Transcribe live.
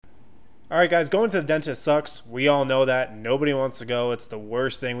All right, guys, going to the dentist sucks. We all know that. Nobody wants to go. It's the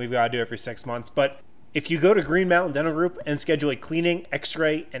worst thing we've got to do every 6 months. But if you go to Green Mountain Dental Group and schedule a cleaning,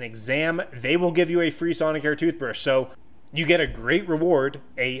 x-ray, and exam, they will give you a free Sonicare toothbrush. So you get a great reward,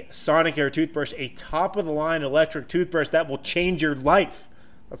 a Sonicare toothbrush, a top-of-the-line electric toothbrush that will change your life.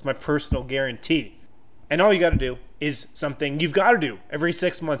 That's my personal guarantee. And all you got to do is something you've got to do every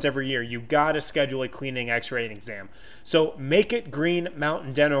 6 months, every year. You got to schedule a cleaning, x-ray, and exam. So make it Green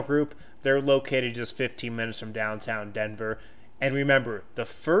Mountain Dental Group. They're located just 15 minutes from downtown Denver. And remember, the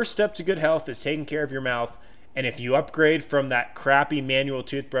first step to good health is taking care of your mouth. And if you upgrade from that crappy manual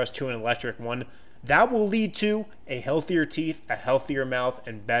toothbrush to an electric one, that will lead to a healthier teeth, a healthier mouth,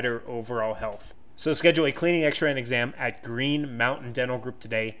 and better overall health. So schedule a cleaning, x-ray, and exam at Green Mountain Dental Group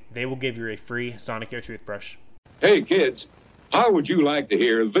today. They will give you a free Sonicare toothbrush. Hey, kids, how would you like to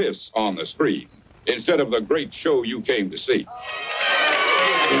hear this on the screen instead of the great show you came to see?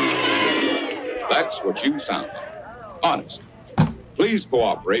 That's what you sound like. Honest. Please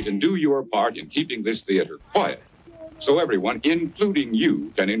cooperate and do your part in keeping this theater quiet so everyone, including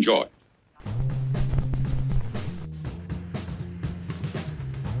you, can enjoy it.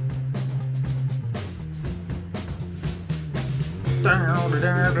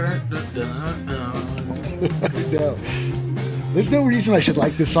 No. There's no reason I should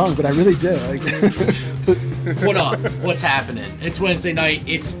like this song, but I really do. What up? What's happening? It's Wednesday night.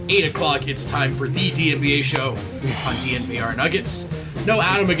 It's 8 o'clock. It's time for the DNVR show on DNVR Nuggets. No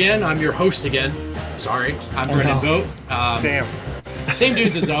Adam again. I'm your host again. Sorry. I'm Brendan Vogt. Damn. Same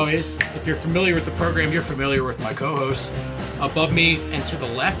dudes as always. If you're familiar with the program, you're familiar with my co-hosts. Above me and to the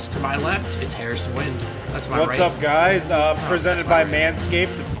left, to my left, it's Harrison Wind. That's my What's right. up, guys? Presented by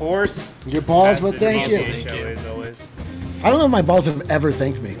Manscaped, of course. Your balls, As but the thank you. DNVR show is always. I don't know if my balls have ever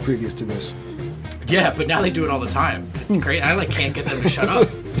thanked me previous to this. Yeah, but now they do it all the time. It's great. I can't get them to shut up.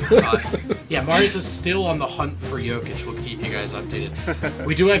 Marius is still on the hunt for Jokic. We'll keep you guys updated.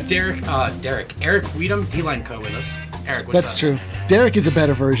 We do have Eric Weedham, D-Line Co. with us. Eric, what's That's up? true. Derek is a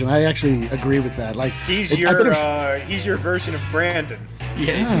better version. I actually agree with that. He's your version of Brandon.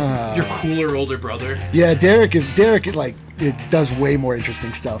 Yeah, your cooler older brother. Yeah, Derek it does way more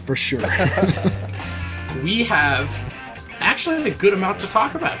interesting stuff for sure. We have actually a good amount to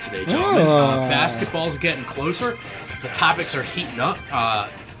talk about today, gentlemen. Basketball's getting closer. The topics are heating up.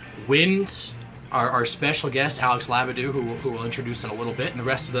 Wind, our special guest, Alex Labadou, who we'll introduce in a little bit, and the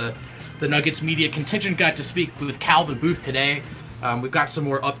rest of the Nuggets media contingent got to speak with Calvin Booth today. We've got some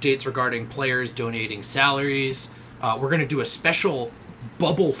more updates regarding players donating salaries. We're going to do a special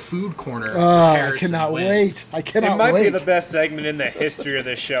bubble food corner. I cannot wait. It might be the best segment in the history of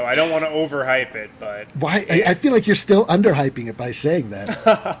this show. I don't want to overhype it, but... Why? I feel like you're still underhyping it by saying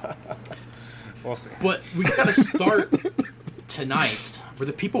that. We'll see. But we got to start tonight where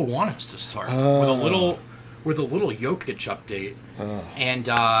the people want us to start, with a little Jokic update. And,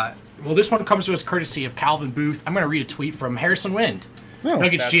 this one comes to us courtesy of Calvin Booth. I'm going to read a tweet from Harrison Wind.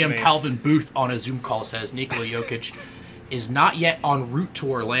 Nuggets GM me. Calvin Booth on a Zoom call says Nikola Jokic is not yet en route to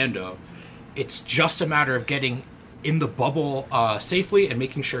Orlando. It's just a matter of getting in the bubble safely and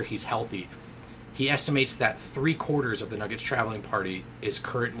making sure he's healthy. He estimates that 3/4 of the Nuggets traveling party is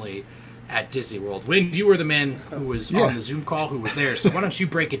currently at Disney World. Wind, you were the man who was on the Zoom call, who was there. So why don't you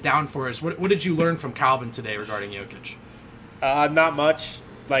break it down for us? What did you learn from Calvin today regarding Jokic? Not much.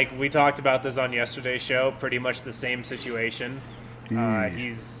 Like we talked about this on yesterday's show, pretty much the same situation.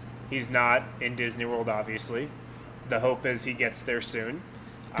 He's not in Disney World, obviously. The hope is he gets there soon.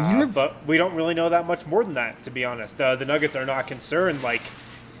 But we don't really know that much more than that, to be honest. The Nuggets are not concerned. Like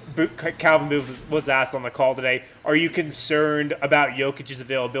Calvin Booth was asked on the call today, are you concerned about Jokic's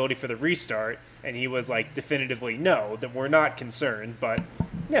availability for the restart? And he was like, definitively no, that we're not concerned. But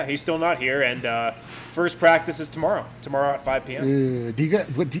yeah, he's still not here. And first practice is tomorrow at 5 p.m. Do you got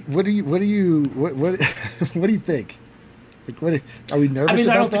what do you think? Like, are we nervous? I mean,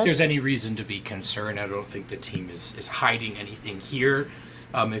 about I don't think that? there's any reason to be concerned. I don't think the team is hiding anything here.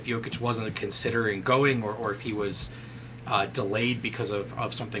 If Jokic wasn't considering going, or if he was delayed because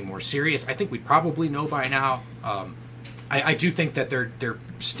of something more serious, I think we probably know by now. I do think that they're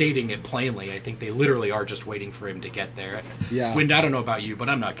stating it plainly. I think they literally are just waiting for him to get there. Yeah. Wind, I don't know about you, but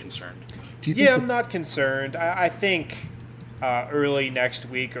I'm not concerned. I'm not concerned. I think early next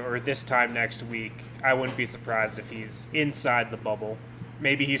week or this time next week, I wouldn't be surprised if he's inside the bubble.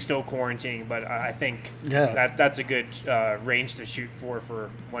 Maybe he's still quarantining, but I think that's a good range to shoot for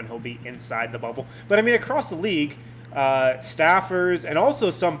when he'll be inside the bubble. But, I mean, across the league, staffers and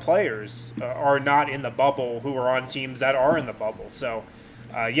also some players are not in the bubble who are on teams that are in the bubble. So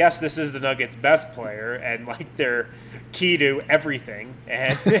Yes, this is the Nuggets' best player, and like they're key to everything,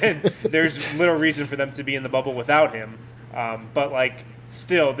 and there's little reason for them to be in the bubble without him. But like,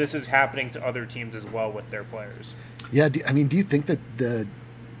 still, this is happening to other teams as well with their players. Yeah, do you think that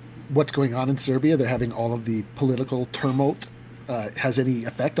what's going on in Serbia, they're having all of the political tumult, has any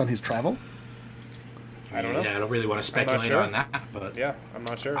effect on his travel? I don't know. Yeah, I don't really want to speculate on that, but yeah, I'm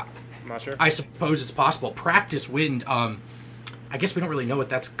not sure. I suppose it's possible. Practice wind. I guess we don't really know what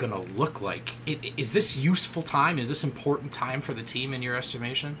that's going to look like. Is this useful time? Is this important time for the team in your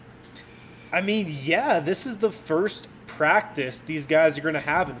estimation? I mean, yeah, this is the first practice these guys are going to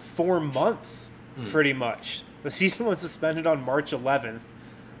have in 4 months, pretty much. The season was suspended on March 11th,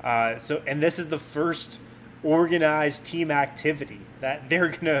 and this is the first organized team activity that they're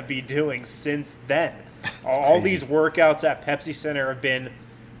going to be doing since then. All these workouts at Pepsi Center have been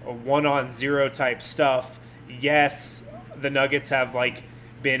a 1-on-0 type stuff. Yes, the Nuggets have like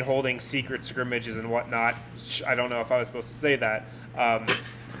been holding secret scrimmages and whatnot. I don't know if I was supposed to say that.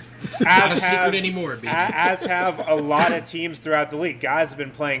 Not a secret anymore, BJ. As have a lot of teams throughout the league. Guys have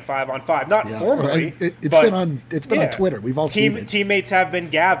been playing 5-on-5, not formally. It's been on Twitter. We've all seen it. Teammates have been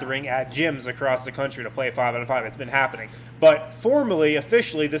gathering at gyms across the country to play 5-on-5. It's been happening. But formally,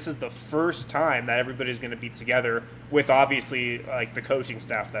 officially, this is the first time that everybody's going to be together with obviously like the coaching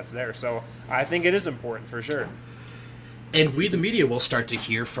staff that's there. So I think it is important for sure. And we, the media, will start to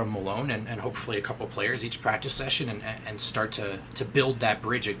hear from Malone and hopefully a couple players each practice session and start to build that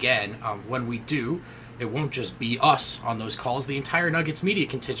bridge again. When we do, it won't just be us on those calls. The entire Nuggets media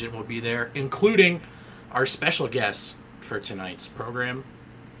contingent will be there, including our special guest for tonight's program,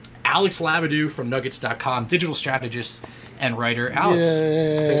 Alex Labadou from Nuggets.com, digital strategist and writer. Alex,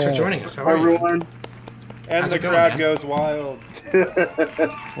 thanks for joining us. How are you? Everyone. And How's the it going, crowd man? goes wild.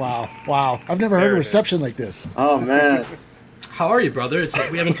 Wow. I've never heard There a it reception is. like this. Oh man. How are you, brother? It's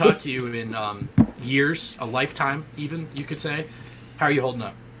we haven't talked to you in years, a lifetime even, you could say. How are you holding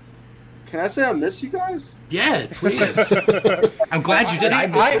up? Can I say I miss you guys? Yeah, please. I'm glad you did. I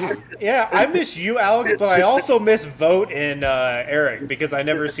miss you. Yeah, I miss you, Alex, but I also miss Vote and Eric because I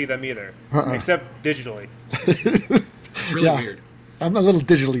never see them either, except digitally. It's really weird. I'm a little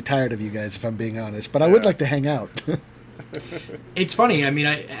digitally tired of you guys, if I'm being honest, but I would like to hang out. It's funny. I mean,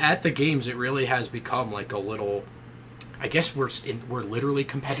 at the games, it really has become like a little. I guess we're literally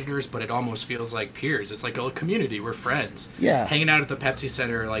competitors, but it almost feels like peers. It's like a community. We're friends. Yeah. Hanging out at the Pepsi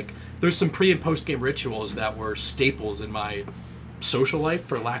Center. Like, there's some pre and post game rituals that were staples in my social life,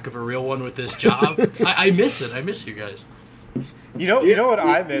 for lack of a real one, with this job. I miss it. I miss you guys. You know what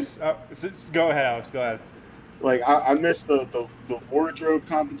I miss? Go ahead, Alex. Go ahead. Like I miss the wardrobe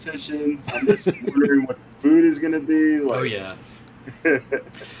competitions. I miss wondering what the food is gonna be. Like, Oh yeah.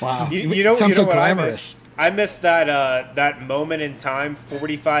 Wow. You know, sounds you know so what glamorous. I miss that moment in time,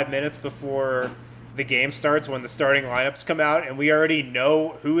 45 minutes before the game starts, when the starting lineups come out, and we already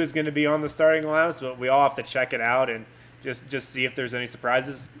know who is going to be on the starting lineups, but we all have to check it out and just see if there's any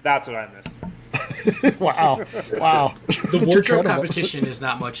surprises. That's what I miss. Wow. The That's wardrobe incredible. competition is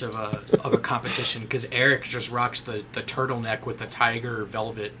not much of a competition because Eric just rocks the turtleneck with the tiger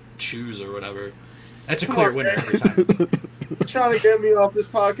velvet shoes or whatever. That's a Come clear on, winner man. every time. You trying to get me off this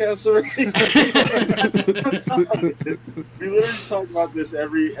podcast already? We literally talk about this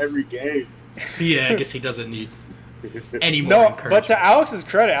every game. Yeah, I guess he doesn't need any more No, encouragement. but to Alex's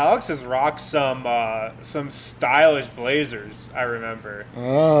credit, Alex has rocked some stylish blazers. I remember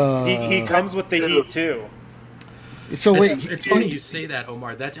he comes with the heat too. So wait, It's funny you say that,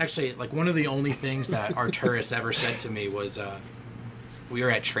 Omar. That's actually like one of the only things that Arturis ever said to me was, we were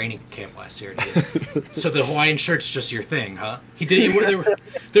at training camp last year. So the Hawaiian shirt's just your thing, huh? He did.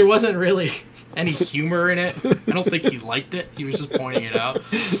 There wasn't really any humor in it. I don't think he liked it. He was just pointing it out.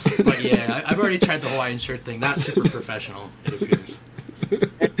 But yeah, I've already tried the Hawaiian shirt thing. Not super professional, it appears.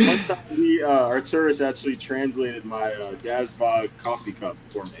 And one time Arturis actually translated my Dazbog coffee cup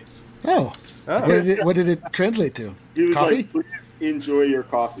for me. what did it translate to? He was Coffee? like, "Please enjoy your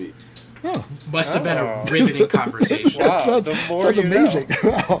coffee." Oh, Must have been a riveting conversation. Wow. that sounds, the more sounds you know. amazing.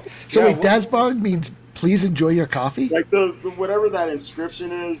 Wow. So Yeah, wait, Dazbog means please enjoy your coffee? Like the whatever that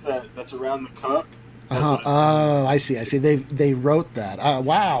inscription is that's around the cup. That's what it- Oh, I see. They wrote that.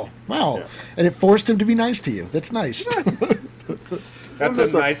 Wow. Yeah. And it forced him to be nice to you. That's nice. That's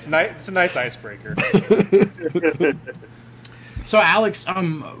a nice icebreaker. So Alex,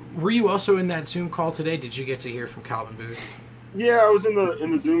 were you also in that Zoom call today? Did you get to hear from Calvin Booth? Yeah, I was in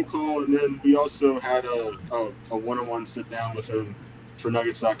the Zoom call, and then we also had a one-on-one sit down with him for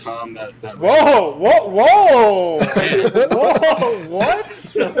Nuggets.com. That Whoa! What?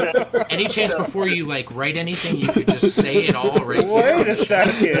 Any chance before you like write anything, you could just say it all right Wait a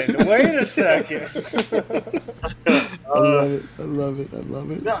second. I love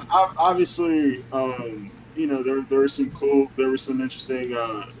it. Yeah, obviously, you know, there were some interesting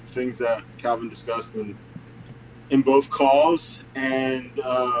things that Calvin discussed in both calls, and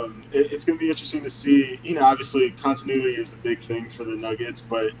it's going to be interesting to see. You know, obviously continuity is a big thing for the Nuggets,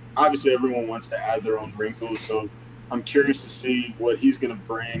 but obviously everyone wants to add their own wrinkles. So I'm curious to see what he's going to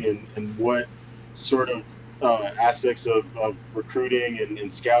bring and what sort of aspects of recruiting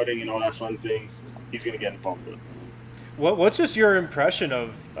and scouting and all that fun things he's going to get involved with. What's just your impression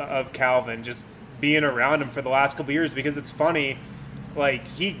of Calvin, just being around him for the last couple of years? Because it's funny, like,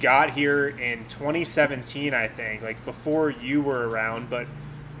 he got here in 2017, I think, like before you were around, but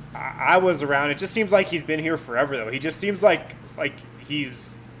I was around. It just seems like he's been here forever, though. He just seems like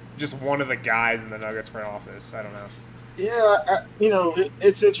he's just one of the guys in the Nuggets front office. I don't know. Yeah, you know,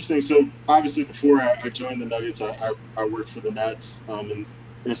 it's interesting. So obviously before I joined the Nuggets, I worked for the Nets in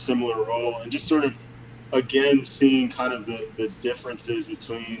a similar role, and just sort of, again, seeing kind of the differences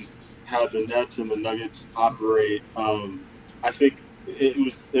between how the Nets and the Nuggets operate. I think it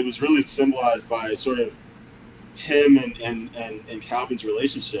was really symbolized by sort of Tim and Calvin's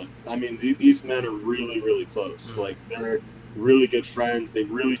relationship. I mean, these men are really, really close. Like, they're really good friends. They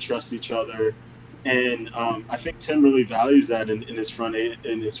really trust each other. And I think Tim really values that in his front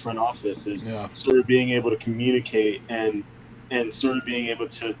office, is sort of being able to communicate and sort of being able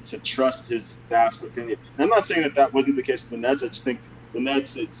to trust his staff's opinion. And I'm not saying that wasn't the case with the Nets. I just think the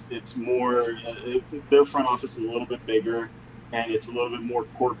Nets, it's more their front office is a little bit bigger, and it's a little bit more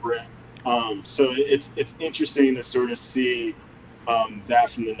corporate. So it's interesting to sort of see that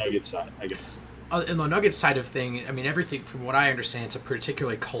from the Nuggets side, I guess. In the Nuggets side of thing, I mean, everything from what I understand, it's a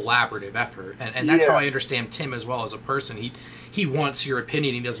particularly collaborative effort, and that's how I understand Tim as well as a person. He wants your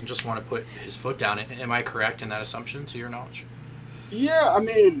opinion. He doesn't just want to put his foot down. Am I correct in that assumption, to your knowledge? Yeah, I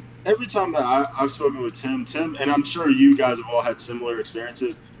mean, every time that I've spoken with Tim, and I'm sure you guys have all had similar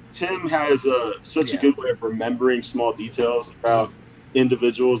experiences, Tim has such a good way of remembering small details about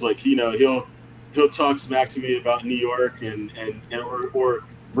individuals. Like, you know, he'll talk smack to me about New York or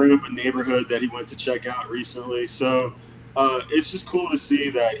bring up a neighborhood that he went to check out recently. So it's just cool to see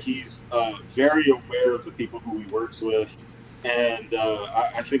that he's very aware of the people who he works with. And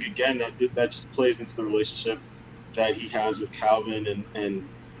I think, again, that just plays into the relationship that he has with Calvin. And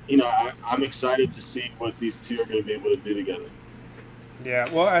you know, I'm excited to see what these two are going to be able to do together. Yeah,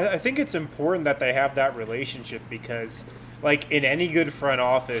 well, I think it's important that they have that relationship because, like, in any good front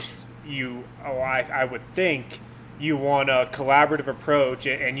office, I would think you want a collaborative approach,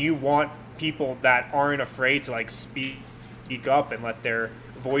 and you want people that aren't afraid to, like, speak up and let their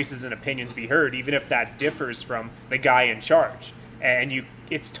voices and opinions be heard, even if that differs from the guy in charge. And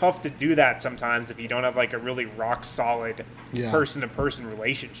it's tough to do that sometimes if you don't have, like, a really rock solid person-to-person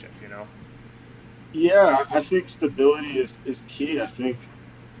relationship, you know? Yeah, I think stability is key. I think,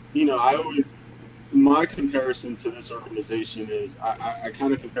 you know, my comparison to this organization is I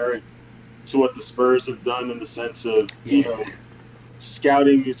kind of compare it to what the Spurs have done in the sense of, you know,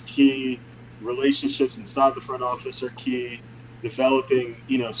 scouting is key, relationships inside the front office are key, developing,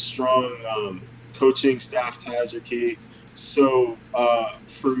 you know, strong coaching staff ties are key. So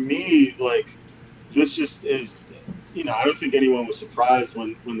for me, like, this just is, you know, I don't think anyone was surprised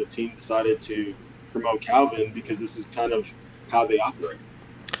when the team decided to promote Calvin, because this is kind of how they operate.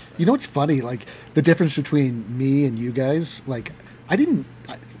 You know what's funny? Like, the difference between me and you guys, like,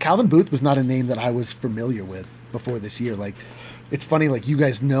 Calvin Booth was not a name that I was familiar with before this year. Like, it's funny, like, you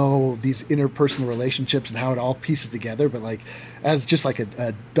guys know these interpersonal relationships and how it all pieces together, but, like, as just like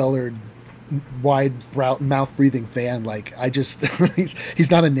a dullard, wide mouth breathing fan, like, I just he's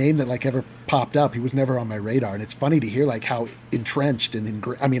not a name that, like, ever popped up. He was never on my radar, and it's funny to hear, like, how entrenched and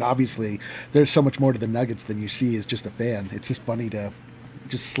I mean, obviously there's so much more to the Nuggets than you see as just a fan. It's just funny to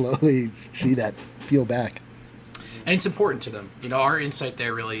just slowly see that peel back. And it's important to them. You know, our insight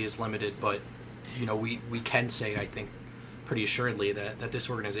there really is limited, but, you know, we can say, I think, pretty assuredly that this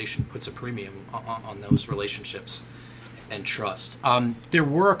organization puts a premium on those relationships and trust. There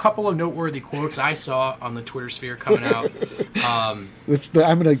were a couple of noteworthy quotes I saw on the Twitter sphere coming out. I'm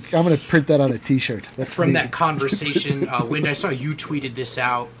gonna print that on a T-shirt. From that conversation. Wind, I saw you tweeted this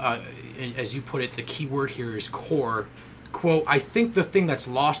out. As you put it, the key word here is core. Quote, I think the thing that's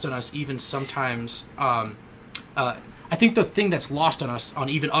lost on us even sometimes, I think the thing that's lost on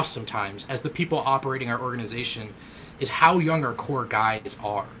even us sometimes, as the people operating our organization, is how young our core guys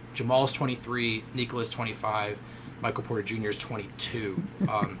are. Jamal's 23, Nikola's 25, Michael Porter Jr. is 22.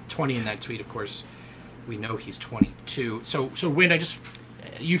 20 in that tweet, of course. We know he's 22. So Wynn,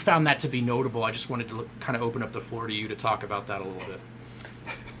 you found that to be notable. I just wanted to kind of open up the floor to you to talk about that a little bit.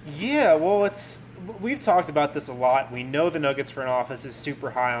 Yeah, well, we've talked about this a lot. We know the Nuggets front office is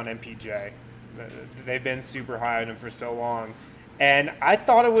super high on MPJ. They've been super high on him for so long. And I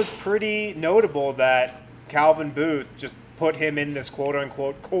thought it was pretty notable that Calvin Booth just put him in this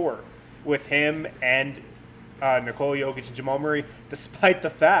quote-unquote core with him and Nikola Jokic and Jamal Murray, despite the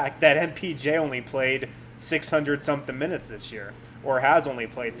fact that MPJ only played 600-something minutes this year, or has only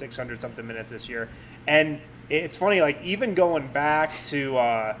played 600-something minutes this year. And it's funny, like, even going back to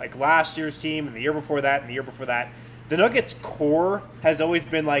like last year's team and the year before that and the year before that, the Nuggets core has always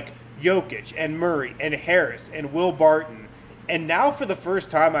been like Jokic and Murray and Harris and Will Barton. And now for the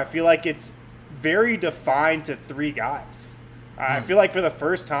first time, I feel like it's very defined to three guys. I feel like for the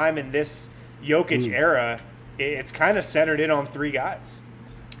first time in this Jokic era, it's kind of centered in on three guys.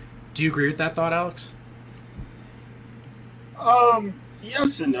 Do you agree with that thought, Alex?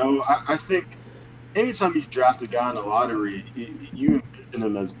 Yes and no. I think anytime you draft a guy in the lottery, you envision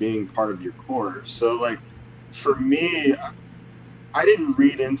him as being part of your core. So, like, for me, I didn't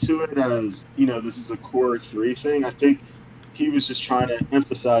read into it as, this is a core three thing. I think he was just trying to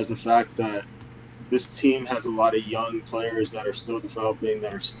emphasize the fact that this team has a lot of young players that are still developing,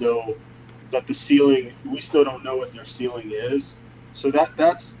 that the ceiling, we still don't know what their ceiling is. So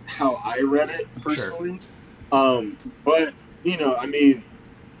that's how I read it personally. Sure. But,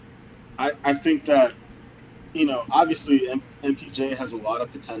 I think that, obviously MPJ has a lot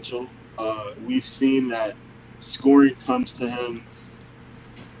of potential. We've seen that scoring comes to him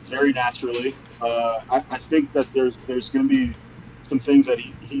very naturally. I think that there's going to be some things that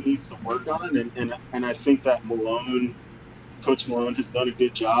he needs to work on, and I think that Coach Malone has done a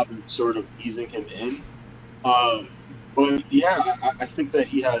good job in sort of easing him in. But yeah, I think that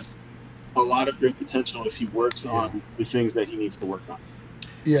he has a lot of great potential if he works on the things that he needs to work on.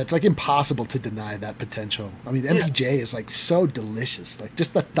 Yeah, it's like impossible to deny that potential. I mean, MPJ is like so delicious. Like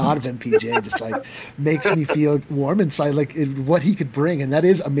just the thought of MPJ just like makes me feel warm inside, like what he could bring. And that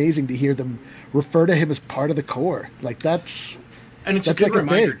is amazing to hear them refer to him as part of the core. Like that's a good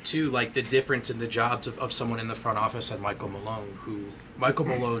reminder too, like the difference in the jobs of someone in the front office and Michael Malone, who Michael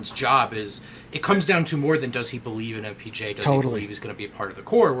Malone's job is, it comes down to more than does he believe in MPJ, does he believe he's going to be a part of the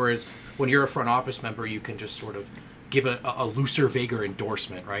core, whereas when you're a front office member, you can just sort of give a looser, vaguer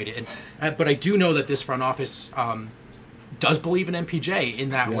endorsement, right? And but I do know that this front office does believe in MPJ in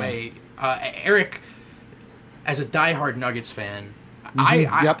that way. Eric, as a diehard Nuggets fan,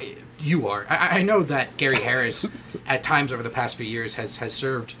 you are. I know that Gary Harris, at times over the past few years, has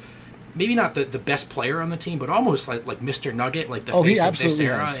served maybe not the best player on the team, but almost like Mr. Nugget, like the face of this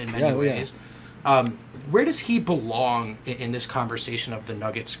era in many ways. Where does he belong in this conversation of the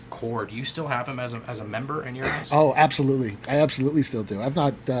Nuggets core? Do you still have him as a member in your eyes? Oh, absolutely. I absolutely still do. I've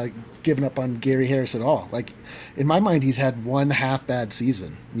not given up on Gary Harris at all. Like, in my mind, he's had one half bad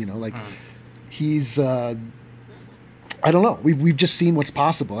season. He's I don't know. We've just seen what's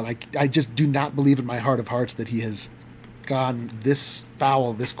possible, and I just do not believe in my heart of hearts that he has gone this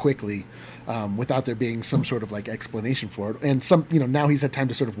foul this quickly without there being some sort of like explanation for it. And now he's had time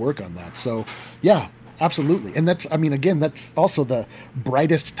to sort of work on that. So yeah, absolutely. And that's also the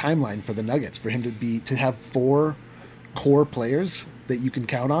brightest timeline for the Nuggets, for him to have four core players that you can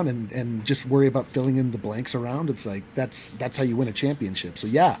count on and just worry about filling in the blanks around. It's like, that's how you win a championship. So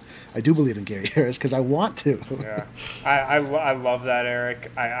yeah, I do believe in Gary Harris because I want to. Yeah. I love that,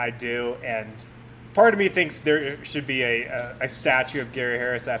 Eric. I do. And part of me thinks there should be a statue of Gary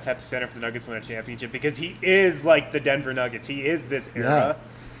Harris at Pepsi Center for the Nuggets win a championship, because he is like the Denver Nuggets. He is this era.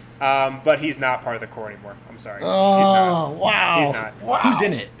 But he's not part of the core anymore. I'm sorry. Oh, he's not. Wow. He's not. Wow. Who's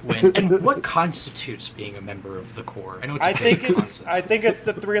in it? And what constitutes being a member of the core? I know it's I think it's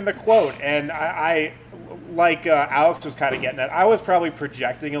the three in the quote. And I like Alex was kind of getting at, I was probably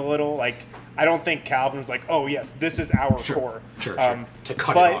projecting a little. Like, I don't think Calvin was like, oh, yes, this is our core. Sure. To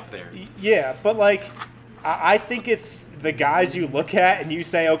cut it off there. Yeah, but like, I think it's the guys you look at and you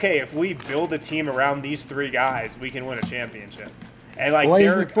say, okay, if we build a team around these three guys, we can win a championship. And like, why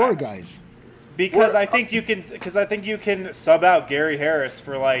isn't it four guys? Because I think you can sub out Gary Harris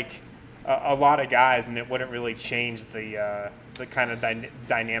for like a lot of guys, and it wouldn't really change the kind of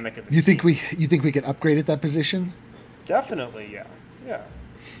dynamic of the team. You think we could upgrade at that position? Definitely, yeah.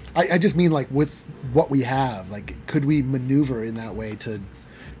 I just mean, like, with what we have, like, could we maneuver in that way to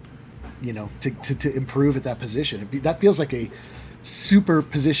improve at that position? That feels like super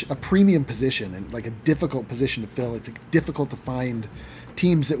position, a premium position, and like a difficult position to fill. It's difficult to find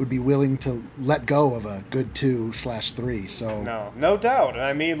teams that would be willing to let go of a good 2/3. So no doubt. And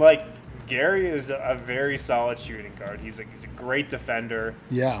I mean, like, Gary is a very solid shooting guard. He's a great defender.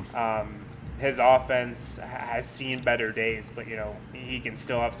 Yeah. His offense has seen better days, but, you know, he can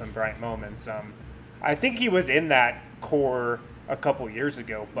still have some bright moments. I think he was in that core a couple years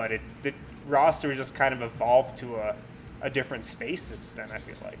ago, but the roster just kind of evolved to a different space since then, I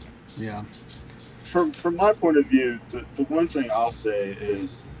feel like. Yeah. From my point of view, the one thing I'll say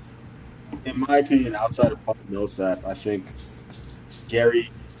is, in my opinion, outside of Paul Millsap, I think Gary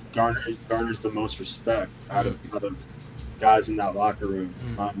garners the most respect out of guys in that locker room.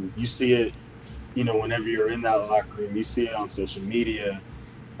 You see it, you know, whenever you're in that locker room, you see it on social media.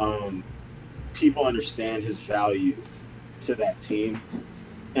 People understand his value to that team,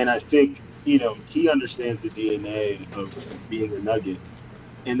 and I think, you know, he understands the DNA of being a Nugget,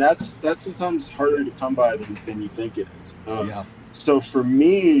 and that's sometimes harder to come by than you think it is. Yeah. So for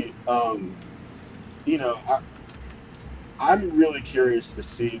me, you know, I'm really curious to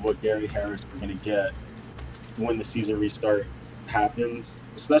see what Gary Harris is going to get when the season restart happens,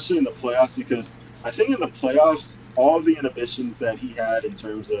 especially in the playoffs, because I think in the playoffs, all of the inhibitions that he had in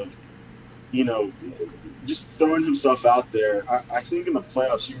terms of, you know, just throwing himself out there, I think in the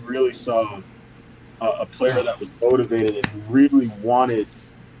playoffs you really saw a player that was motivated and really wanted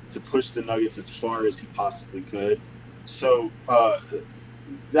to push the Nuggets as far as he possibly could. So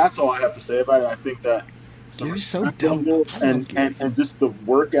that's all I have to say about it. I think that Gary's so dope, and just the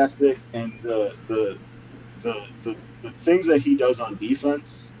work ethic and the things that he does on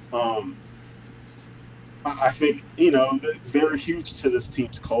defense, I think, you know, they're huge to this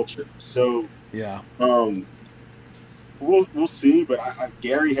team's culture. So yeah, we'll see. But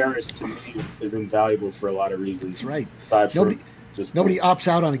Gary Harris to me is invaluable for a lot of reasons. That's right. Nobody opts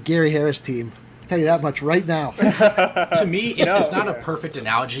out on a Gary Harris team. I'll tell you that much right now. To me, it's not a perfect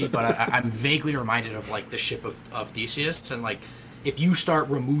analogy, but I'm vaguely reminded of like the ship of Theseus, and like if you start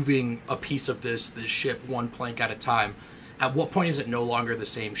removing a piece of this ship one plank at a time, at what point is it no longer the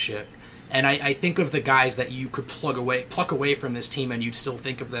same ship? And I think of the guys that you could pluck away from this team, and you'd still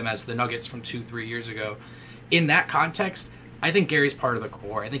think of them as the Nuggets from 2-3 years ago. In that context, I think Gary's part of the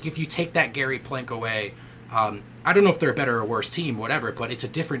core. I think if you take that Gary plank away, I don't know if they're a better or worse team, whatever, but it's a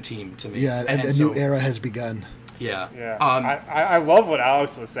different team to me. Yeah, and a new era has begun. Yeah. Yeah. I love what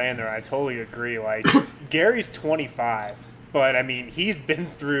Alex was saying there. I totally agree. Like, Gary's 25, but, I mean, he's been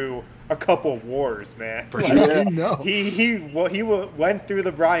through a couple wars, man. For sure. I know. He went through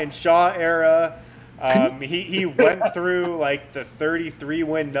the Brian Shaw era. He went through like the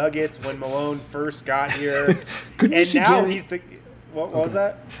 33-win Nuggets when Malone first got here, and now he's the. What was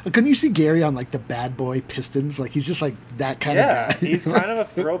that? Couldn't you see Gary on like the bad boy Pistons? Like he's just like that kind of guy. Yeah, he's kind of a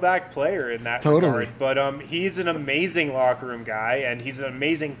throwback player in that regard. But he's an amazing locker room guy, and he's an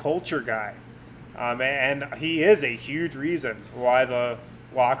amazing culture guy. And he is a huge reason why the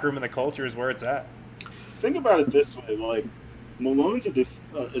locker room and the culture is where it's at. Think about it this way: like Malone's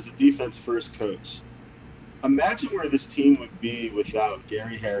is a defense-first coach. Imagine where this team would be without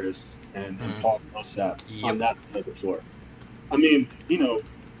Gary Harris and Paul Millsap on that side of the floor. I mean, you know,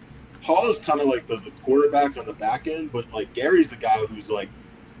 Paul is kind of like the quarterback on the back end, but like Gary's the guy who's like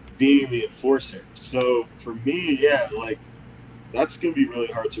being the enforcer. So for me, yeah, like that's gonna be really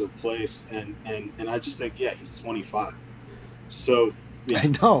hard to replace. And I just think, yeah, he's 25. So yeah. I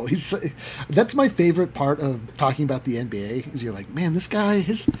know that's my favorite part of talking about the NBA is you're like, man, this guy,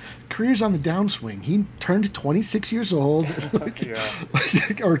 his career's on the downswing. He turned 26 years old,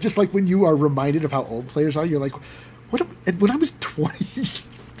 or just like when you are reminded of how old players are, you're like, when I was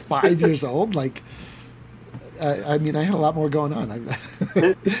 25 years old, like, I mean, I had a lot more going on.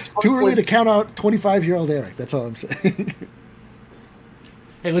 Too early to count out 25-year-old Eric. That's all I'm saying.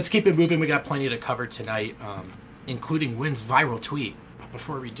 Hey, let's keep it moving. We got plenty to cover tonight, including Wynn's viral tweet. But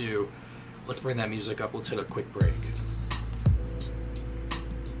before we do, let's bring that music up. Let's hit a quick break.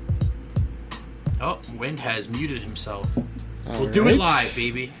 Oh, Wynn has muted himself. We'll do it live,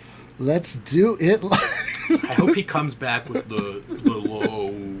 baby. Let's do it live. I hope he comes back with the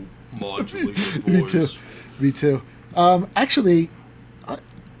low modulated voice. Me too. Actually,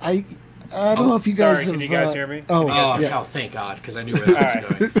 I don't know if you guys. Sorry, can you guys hear me? Oh, thank God, because I knew where that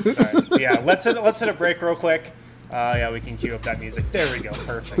was going. All right. Yeah, let's hit a break real quick. Yeah, we can cue up that music. There we go.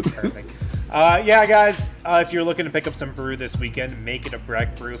 Perfect. Yeah, guys, if you're looking to pick up some brew this weekend, make it a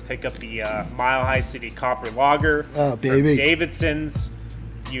Breck brew. Pick up the Mile High City Copper Lager. Oh, baby. From Davidson's.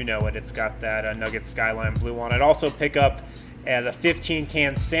 You know it. It's got that Nugget Skyline Blue on it. Also pick up the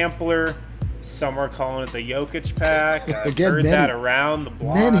 15-can sampler Some are calling it the Jokic pack. I've Again, heard many. that around the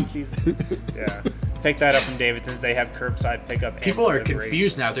block. Many. Yeah. Pick that up from Davidson's. They have curbside pickup. and People are delivery.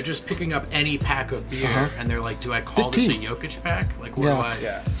 confused now. They're just picking up any pack of beer, and they're like, "Do I call 15. this a Jokic pack? Like, what Yeah. do I?"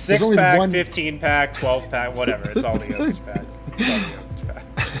 Yeah. There's 6 only pack, one- 15 pack, 12 pack, whatever. It's all the Jokic pack. It's all the Jokic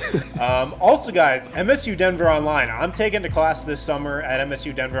pack. Also, guys, MSU Denver Online. I'm taking a class this summer at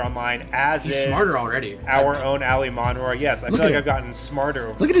MSU Denver Online, as He's is smarter already. our own Ali Monroy. Yes, I feel Look like at I've gotten smarter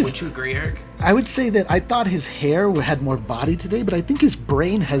over Look at the his. Would you agree, Eric? I would say that I thought his hair had more body today, but I think his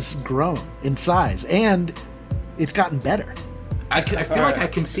brain has grown in size and it's gotten better. I feel like I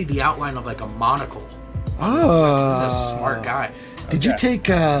can see the outline of like a monocle. Oh, He's a smart guy. Did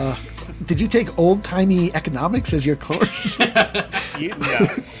you take old timey economics as your course? No,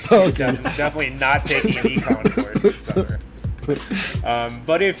 Okay. definitely not taking an econ course this summer.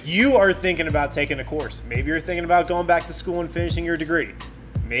 But if you are thinking about taking a course, maybe you're thinking about going back to school and finishing your degree.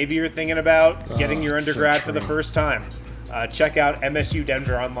 Maybe you're thinking about getting your so undergrad for the true. first time. Check out MSU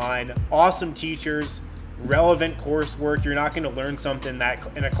Denver Online. Awesome teachers, relevant coursework. You're not going to learn something that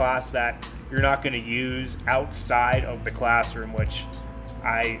in a class that you're not going to use outside of the classroom, which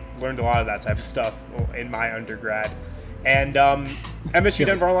I learned a lot of that type of stuff in my undergrad. And MSU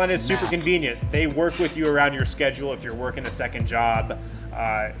Denver Online is super convenient. They work with you around your schedule. If you're working a second job,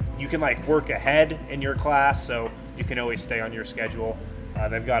 you can like work ahead in your class, so you can always stay on your schedule.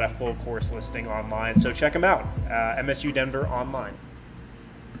 They've got a full course listing online, so check them out. MSU Denver Online.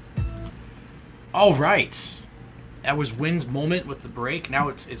 All right, that was Wynn's moment with the break. Now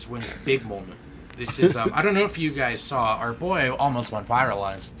it's Wynn's big moment. This is I don't know if you guys saw, our boy almost went viral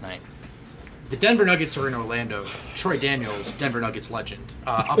last night. The Denver Nuggets are in Orlando. Troy Daniels, Denver Nuggets legend,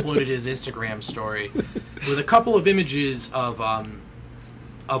 uploaded his Instagram story with a couple of images of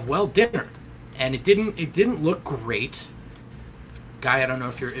dinner, and it didn't look great. Guy, I don't know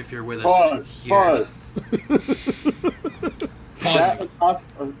if you're with us here. Pause.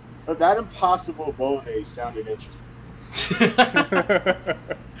 Pausing. That impossible bolognese sounded interesting.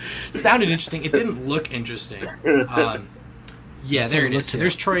 Sounded interesting. It didn't look interesting. Yeah, there it is. So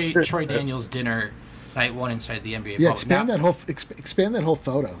there's Troy Daniels' dinner, night one inside the NBA. Yeah, bubble. expand Now- that whole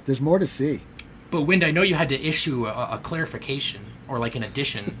photo. There's more to see. But Wind, I know you had to issue a clarification or like an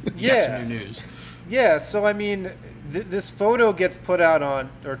addition. You got some new news. Yeah, so I mean, this photo gets put out on,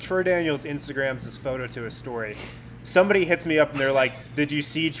 or Troy Daniels Instagrams this photo to his story. Somebody hits me up and they're like, "Did you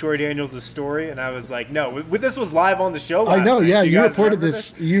see Troy Daniels' story?" And I was like, "No." This was live on the show last I know. night. Yeah, Do you guys reported remember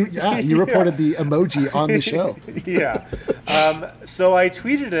this. You reported the emoji on the show. Yeah. So I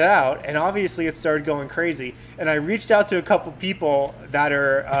tweeted it out, and obviously it started going crazy. And I reached out to a couple people that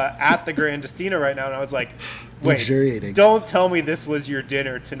are at the Grandistina right now, and I was like, "Wait, Luxuriating. don't tell me this was your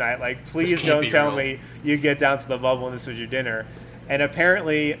dinner tonight. Like, please can't don't be tell real." me you get down to the bubble and this was your dinner." And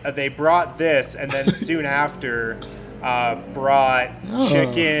apparently they brought this, and then soon after brought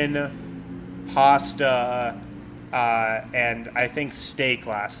chicken, pasta, and I think steak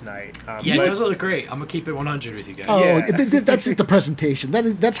last night. Yeah, but- it does look great. I'm gonna keep it 100 with you guys. Oh, Yeah. that's just the presentation.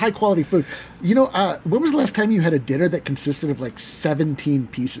 That's high quality food. You know, when was the last time you had a dinner that consisted of like 17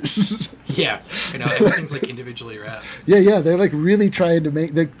 pieces? Yeah, you know, everything's like individually wrapped. Yeah, they're like really trying to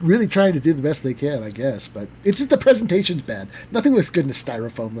do the best they can, I guess. But it's just the presentation's bad. Nothing looks good in a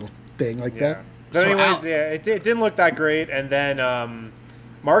styrofoam little thing like Yeah. that. But So anyways, Al- yeah, it didn't look that great. And then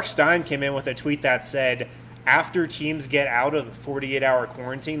Mark Stein came in with a tweet that said, after teams get out of the 48-hour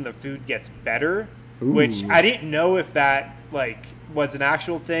quarantine, the food gets better, which I didn't know if that like was an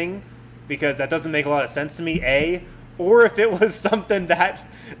actual thing, because that doesn't make a lot of sense to me, A, or if it was something that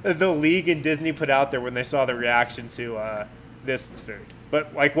the league and Disney put out there when they saw the reaction to this food.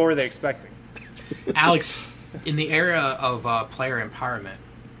 But like, what were they expecting? Alex, in the era of player empowerment,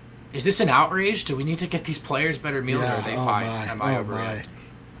 is this an outrage? Do we need to get these players better meals, or are they fine? Am I overreacting?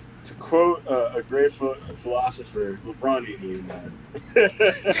 To quote a great philosopher, LeBron ain't eating that.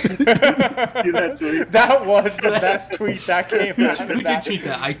 See that tweet? That was the best tweet that came out We of did that. tweet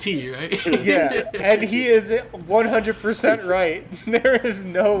that, IT, right? Yeah, and he is 100% right. There is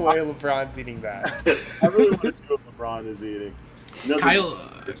no way LeBron's eating that. I really want to see what LeBron is eating.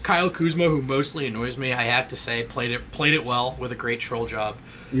 Kyle Kuzma, who mostly annoys me, I have to say, played it well with a great troll job.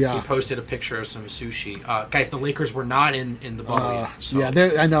 Yeah. He posted a picture of some sushi. Guys, the Lakers were not in the bubble yet, so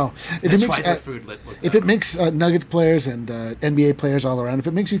I know. that's why their food looked If better. it makes Nuggets players and NBA players all around, if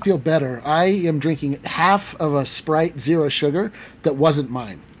it makes you feel better, I am drinking half of a Sprite Zero Sugar that wasn't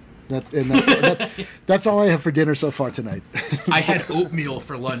mine. That's all I have for dinner so far tonight. I had oatmeal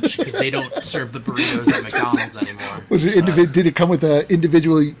for lunch because they don't serve the burritos at McDonald's anymore. Was it So- did it come with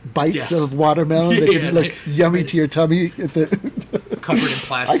individual bites Yes. of watermelon that Yeah, can look yummy to your tummy? At the covered in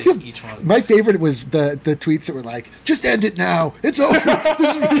plastic. Each one. My favorite was the tweets that were like, "Just end it now. It's over."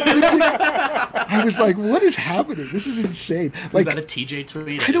 This is ridiculous. I was like, "What is happening? This is insane." Was Like, that a TJ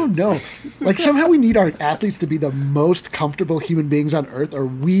tweet? I don't know. Like somehow we need our athletes to be the most comfortable human beings on earth, or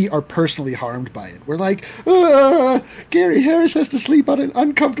we are personally harmed by it. We're like, Gary Harris has to sleep on an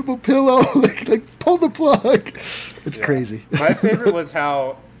uncomfortable pillow. like pull the plug. It's crazy. My favorite was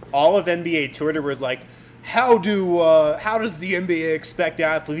how all of NBA Twitter was like, how does the NBA expect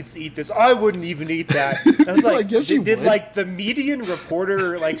athletes to eat this? I wouldn't even eat that. And I was like, Yes, you did would. like the median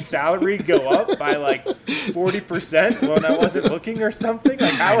reporter like salary go up by like 40% when I wasn't looking or something?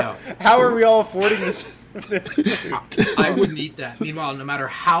 Like how are we all affording this food? I wouldn't eat that. Meanwhile, no matter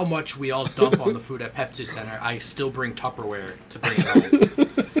how much we all dump on the food at Pepsi Center, I still bring Tupperware to bring it home.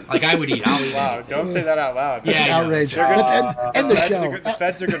 Like I'll eat Wow, anything. don't say that out loud. Yeah, I know. Outrageous. They're gonna- Let's end the show. The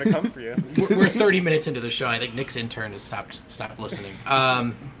feds are going to come for you. We're 30 minutes into the show. I think Nick's intern has stopped listening.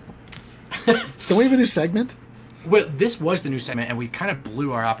 Don't we have a new segment? Well, this was the new segment, and we kind of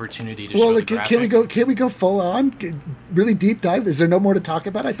blew our opportunity to Well, show the like, graphic. can we go full on? Really deep dive? Is there no more to talk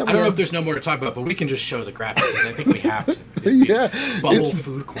about? I thought I we don't know had- if there's no more to talk about, but we can just show the graphic because I think we have to. It's Yeah, Bubble it's-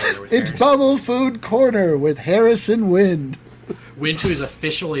 Food Corner with It's Harrison. Bubble Food Corner with Harrison Wind. Wintu is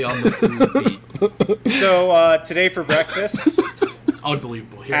officially on the food beat. So today for breakfast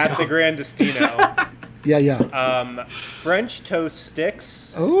Unbelievable. Here at we the go. Grandestino, Yeah. French toast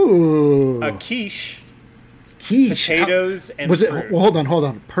sticks, Oh, a quiche, quiche. potatoes, and Was it? fruit. Well, hold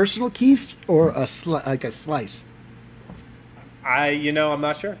on. Personal quiche or like a slice? I'm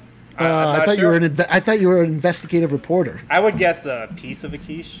not sure. I'm I not thought sure. I thought you were an investigative reporter. I would guess a piece of a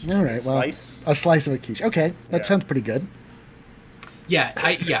quiche. All right, well, Slice. a slice of a quiche. Okay, that Yeah. sounds pretty good.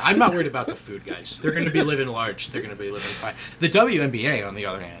 I'm not worried about the food, guys. They're going to be living large. They're going to be living fine. The WNBA, on the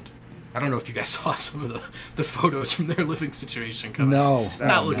other hand, I don't know if you guys saw some of the photos from their living situation coming No, out.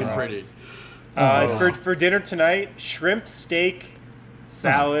 Not looking no. pretty. For dinner tonight, shrimp, steak,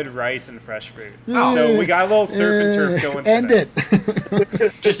 salad, rice, and fresh fruit. Oh. So we got a little surf and turf going End tonight.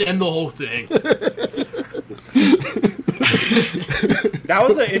 it. Just end the whole thing. That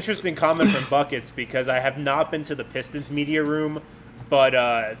was an interesting comment from Buckets because I have not been to the Pistons media room, but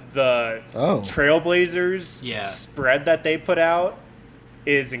the Trailblazers Yeah. spread that they put out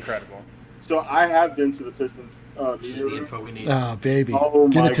is incredible. So I have been to the Pistons This is media the room. info we need. Oh, baby. Oh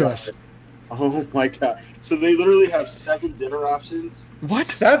Give my it to God. us. Oh my god! So they literally have 7 dinner options. What?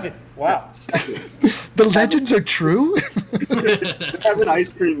 7. Wow. 7. The legends are true? They have an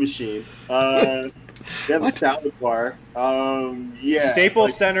ice cream machine. They have a What? salad bar. Yeah.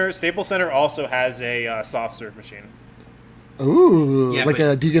 Staples Center also has a soft serve machine. Ooh. Yeah, like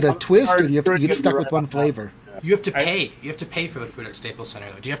but- do you get a twist or do you Sorry, get stuck with one flavor? You have to pay. You have to pay for the food at Staples Center,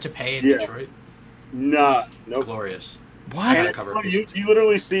 though. Do you have to pay in Yeah. Detroit? Nah. Nope. Glorious. What? And it's Cover funny, pieces. you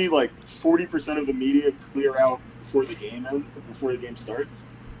literally see like 40% of the media clear out before the game starts.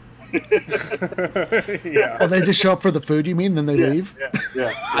 Yeah. Oh, they just show up for the food, you mean? Then they Yeah, leave?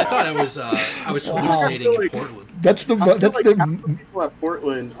 yeah. I thought I was hallucinating I feel in like- Portland. That's the I feel that's like the half the people at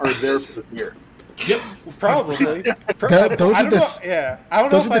Portland are there for the beer. Yep. Probably. Those I are don't the know- s- yeah. I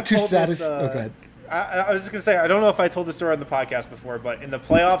don't know those if are the I've two told saddest. This, Oh, go ahead. I was just gonna say I don't know if I told the story on the podcast before, but in the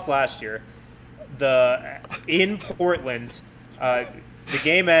playoffs last year, in Portland, the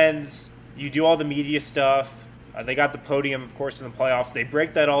game ends. You do all the media stuff. They got the podium, of course, in the playoffs. They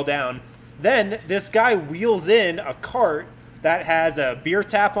break that all down. Then this guy wheels in a cart that has a beer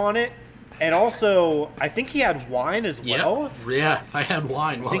tap on it, and also I think he had wine as well. Yep. Yeah, I had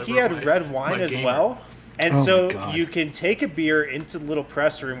wine. I think he had red wine as well. And Oh my so God. you can take a beer into the little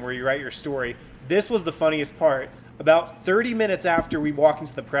press room where you write your story. This was the funniest part. About 30 minutes after we walk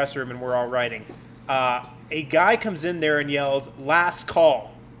into the press room and we're all writing, a guy comes in there and yells, "Last call."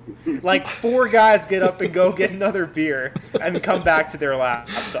 Like 4 guys get up and go get another beer and come back to their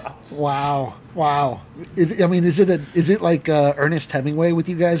laptops. Wow. Is it like Ernest Hemingway with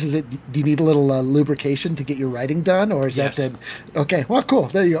you guys? Do you need a little lubrication to get your writing done, or is Yes. that okay? Well, cool.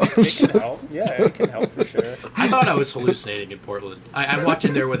 There you go. It can help. Yeah, it can help for sure. I thought I was hallucinating in Portland. I walked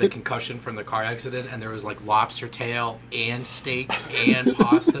in there with a concussion from the car accident, and there was like lobster tail and steak and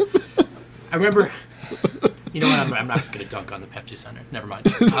pasta. I remember. You know what? I'm not going to dunk on the Pepsi Center. Never mind.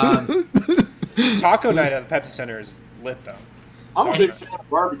 Taco night at the Pepsi Center is lit, though. I'm a big fan of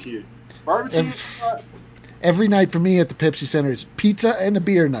barbecue. Barbecue. Every night for me at the Pepsi Center is pizza and a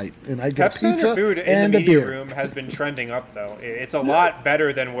beer night, and I get Pepsi pizza Center food in and the a media beer. room has been trending up, though. It's a lot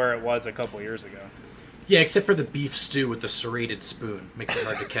better than where it was a couple years ago. Yeah, except for the beef stew with the serrated spoon. Makes it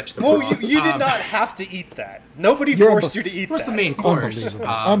hard to catch the Well, broth. you did not have to eat that. Nobody You're forced a- you to eat What's that. the main course?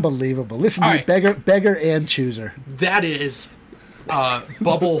 Unbelievable. Unbelievable. Listen to all you, right. beggar and chooser. That is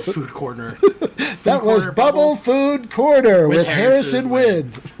Bubble Food Corner. That was Bubble Food Corner with Harrison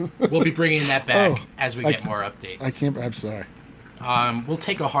Wind. We'll be bringing that back as we get more updates. I'm sorry. We'll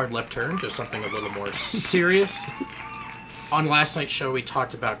take a hard left turn to something a little more serious. On last night's show, we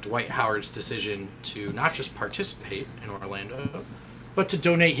talked about Dwight Howard's decision to not just participate in Orlando, but to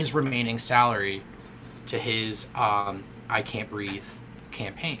donate his remaining salary to his I Can't Breathe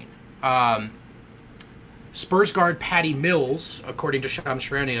campaign. Spurs guard Patty Mills, according to Shams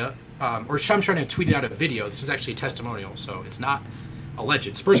Charania, Shams Charania tweeted out a video. This is actually a testimonial, so it's not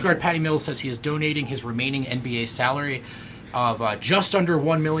alleged. Spurs guard Patty Mills says he is donating his remaining NBA salary of just under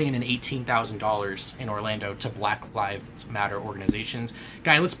 $1,018,000 in Orlando to Black Lives Matter organizations.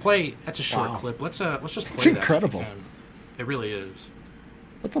 Guy, let's play. That's a short clip. Let's just play that. It's incredible. It really is.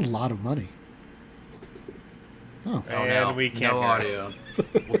 That's a lot of money. Oh, and we can't no audio.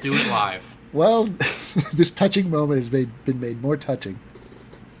 We'll do it live. Well, this touching moment has been made more touching.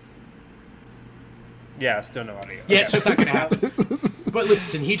 Yeah, still no audio. Yeah, so it's not going to happen. But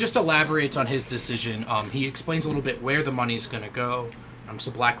listen, he just elaborates on his decision. He explains a little bit where the money's going to go.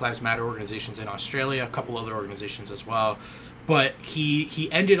 Some Black Lives Matter organizations in Australia, a couple other organizations as well. But he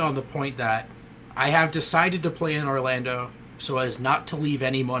ended on the point that I have decided to play in Orlando so as not to leave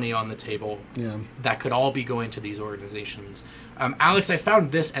any money on the table. Yeah. That could all be going to these organizations. Alex, I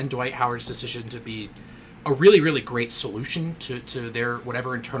found this and Dwight Howard's decision to be a really, really great solution to their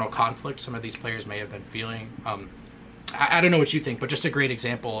whatever internal conflict some of these players may have been feeling. I don't know what you think, but just a great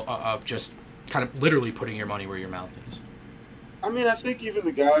example of just kind of literally putting your money where your mouth is. I mean, I think even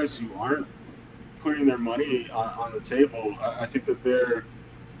the guys who aren't putting their money on the table, I think that they're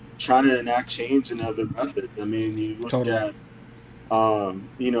trying to enact change in other methods. I mean, you look at,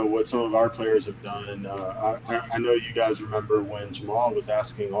 what some of our players have done. I know you guys remember when Jamal was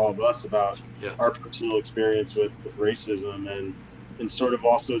asking all of us about our personal experience with racism and sort of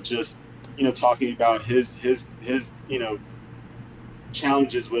also just, talking about his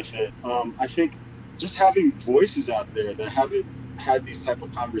challenges with it. I think just having voices out there that haven't had these type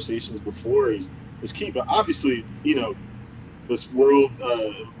of conversations before is key. But obviously, this world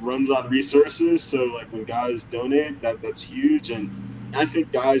runs on resources. So like when guys donate, that's huge. And I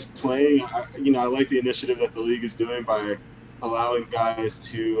think guys playing, I like the initiative that the league is doing by allowing guys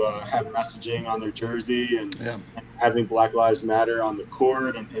to have messaging on their jersey and having Black Lives Matter on the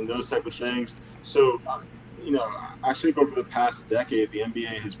court and those type of things. So, I think over the past decade, the NBA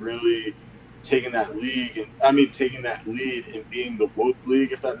has really taken that lead in being the woke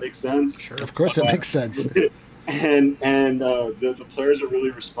league, if that makes sense. Sure. Of course it makes sense. And the players are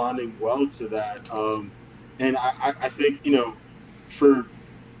really responding well to that. And I think, for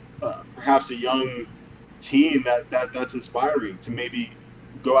perhaps a young team that's inspiring to maybe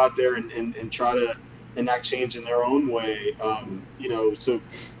go out there and try to enact change in their own way. So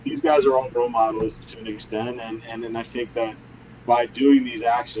these guys are all role models to an extent. And I think that by doing these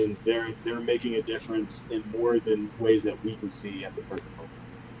actions, they're making a difference in more than ways that we can see at the present moment.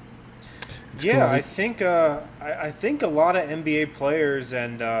 Yeah, cool. I think a lot of NBA players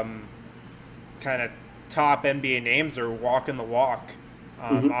and kind of top NBA names are walking the walk.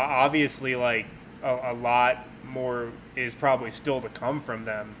 Obviously, like a lot more is probably still to come from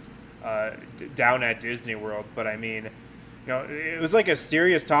them down at Disney World. But I mean, it was like a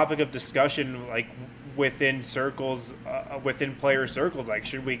serious topic of discussion, like within circles, within player circles. Like,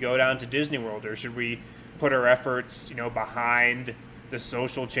 should we go down to Disney World or should we put our efforts, behind the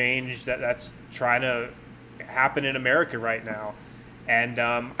social change that's trying to happen in America right now? And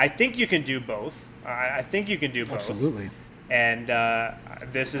I think you can do both. I think you can do both. Absolutely. And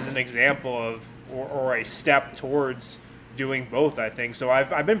this is an example of, or a step towards doing both, I think. So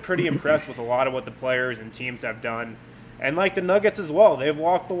I've been pretty impressed with a lot of what the players and teams have done. And like the Nuggets as well, they've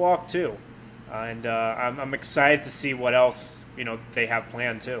walked the walk too. And I'm excited to see what else, they have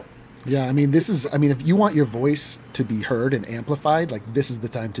planned too. Yeah, if you want your voice to be heard and amplified, like this is the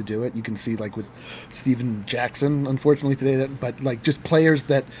time to do it. You can see like with Steven Jackson, unfortunately today, but like just players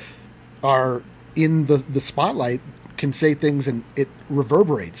that are in the spotlight can say things and it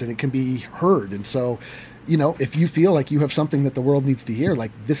reverberates and it can be heard. And so, if you feel like you have something that the world needs to hear,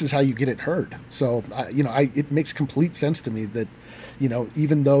 like this is how you get it heard. So, it makes complete sense to me that,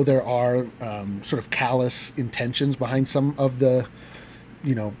 even though there are sort of callous intentions behind some of the,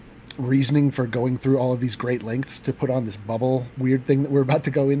 reasoning for going through all of these great lengths to put on this bubble weird thing that we're about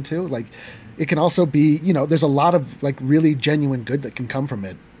to go into, like it can also be, there's a lot of like really genuine good that can come from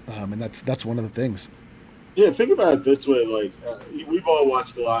it. And that's one of the things. Yeah, think about it this way. Like we've all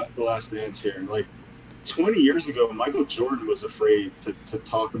watched The Last Dance here. Like 20 years ago, Michael Jordan was afraid to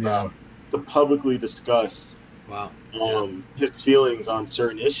talk about, to publicly discuss Wow. His feelings on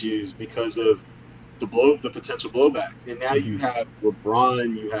certain issues because of the potential blowback. And now you have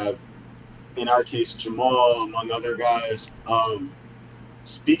LeBron, you have, in our case, Jamal, among other guys,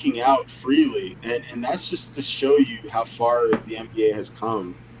 speaking out freely. And that's just to show you how far the NBA has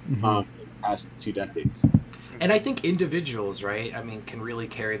come in the past 2 decades. And I think individuals, right, I mean, can really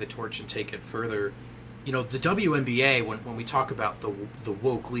carry the torch and take it further. You know, the WNBA, when we talk about the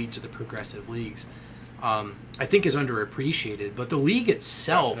woke leagues or the progressive leagues, I think is underappreciated. But the league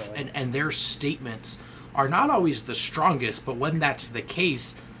itself and their statements are not always the strongest, but when that's the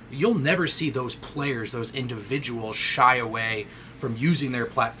case, you'll never see those players, those individuals shy away from using their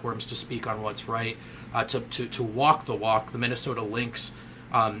platforms to speak on what's right, to walk the walk. The Minnesota Lynx,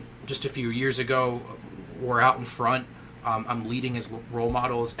 just a few years ago, were out in front. I'm leading as role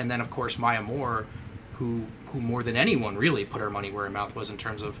models. And then, of course, Maya Moore, who more than anyone really put her money where her mouth was in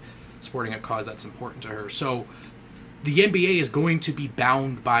terms of supporting a cause that's important to her. So the NBA is going to be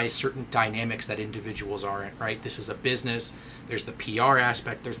bound by certain dynamics that individuals aren't, right? This is a business. There's the PR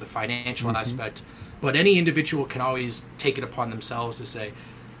aspect. There's the financial aspect. But any individual can always take it upon themselves to say,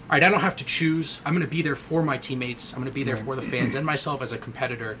 all right, I don't have to choose. I'm going to be there for my teammates. I'm going to be there for the fans and myself as a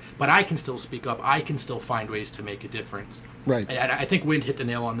competitor. But I can still speak up. I can still find ways to make a difference. Right. And I think Wind hit the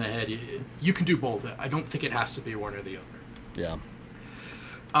nail on the head. You can do both. I don't think it has to be one or the other. Yeah.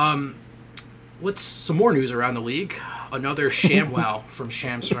 What's some more news around the league? Another ShamWow from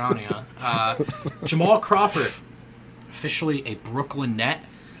Shams Charania. Jamal Crawford, officially a Brooklyn Net.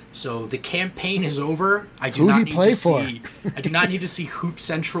 So the campaign is over. I do not need to see Hoop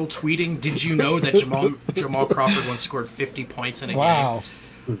Central tweeting. Did you know that Jamal Crawford once scored 50 points in a game? Wow.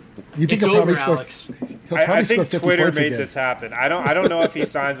 You think It's over, Alex. I think Twitter made this happen. I don't know if he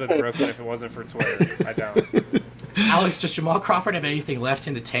signs with Brooklyn if it wasn't for Twitter. I don't. Alex, does Jamal Crawford have anything left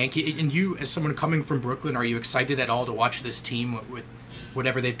in the tank? And you, as someone coming from Brooklyn, are you excited at all to watch this team with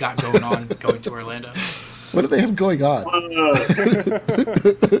whatever they've got going on going to Orlando? What do they have going on?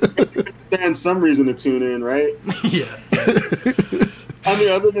 And some reason to tune in, right? Yeah. I mean,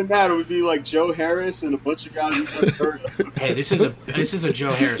 other than that, it would be like Joe Harris and a bunch of guys you've never heard of. Hey, this is a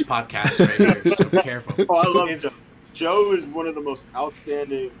Joe Harris podcast right here, so be careful. Oh, I love Joe. Joe is one of the most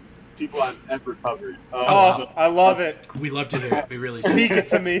outstanding people I've ever covered. I love it. We love to hear it. We really do. Speak it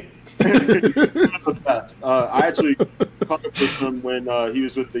to me. One of the best. I actually caught up with him when he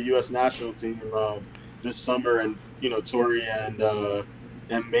was with the U.S. national team this summer, and Tori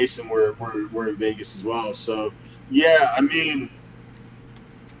and Mason were in Vegas as well. So yeah, I mean,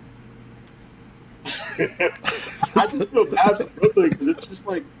 I just feel bad for Brooklyn because it's just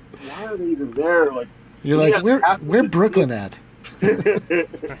like, why are they even there? Like, you're like, where Brooklyn at?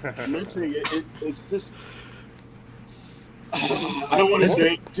 Mentioning it, it's just. I don't want to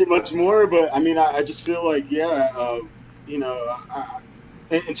say too much more, but I mean, I just feel like, in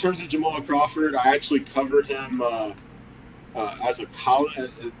terms of Jamal Crawford, I actually covered him as a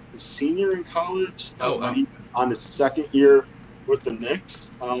senior in college when he was on his second year with the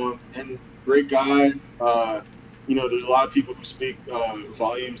Knicks, and great guy. There's a lot of people who speak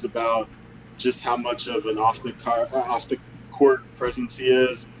volumes about just how much of an off the court presence he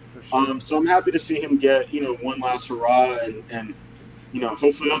is. Sure. So I'm happy to see him get, one last hurrah, and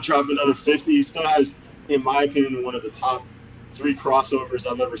hopefully he'll drop another 50. He still has, in my opinion, one of the top 3 crossovers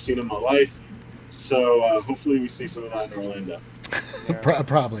I've ever seen in my life. So hopefully we see some of that in Orlando. Yeah.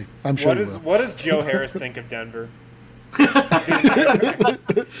 Probably. I'm sure. What does Joe Harris think of Denver? You're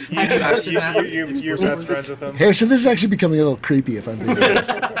best friends with him. Harrison, this is actually becoming a little creepy if I'm being honest.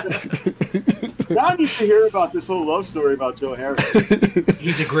 Now I need to hear about this whole love story about Joe Harris.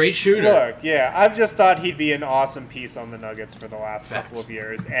 He's a great shooter. Look, yeah, I've just thought he'd be an awesome piece on the Nuggets for the last couple of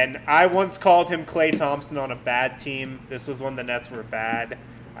years. And I once called him Klay Thompson on a bad team. This was when the Nets were bad.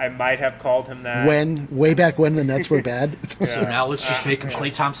 I might have called him that. Way back when the Nets were bad. Yeah. So now let's just make him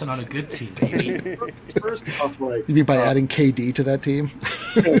Klay Thompson on a good team, baby. First off, you mean by adding KD to that team?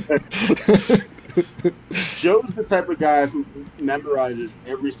 Joe's the type of guy who memorizes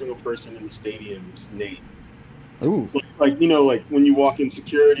every single person in the stadium's name. Ooh. Like when you walk in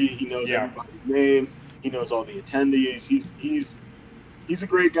security, he knows everybody's name. He knows all the attendees. He's a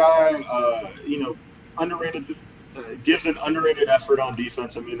great guy. Underrated. Gives an underrated effort on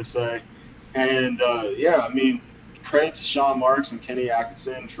defense, I mean to say. And, credit to Sean Marks and Kenny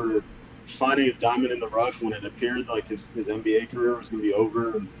Atkinson for finding a diamond in the rough when it appeared like his NBA career was going to be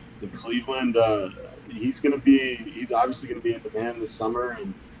over in Cleveland. He's obviously going to be in demand this summer,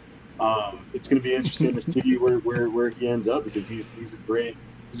 and it's going to be interesting to see where he ends up because he's a great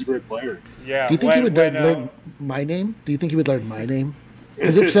player. Yeah. Do you think he would learn my name? Do you think he would learn my name?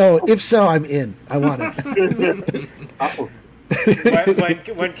 Because if so, I'm in. I want it.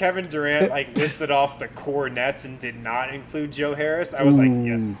 when Kevin Durant like listed off the core Nets and did not include Joe Harris, I was like,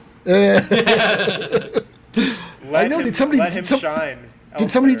 yes. Let him shine. Did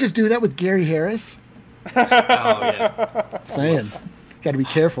somebody just do that with Gary Harris? Oh yeah. Saying, got to be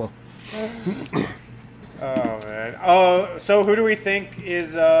careful. Oh man. So who do we think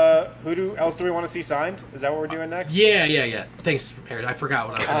is who else do we want to see signed? Is that what we're doing next? Yeah. Thanks, Aaron. I forgot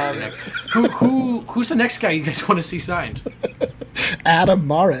what I was going to say next. Who's the next guy you guys want to see signed? Adam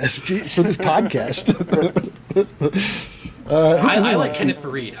Mares for this podcast. I like Kenneth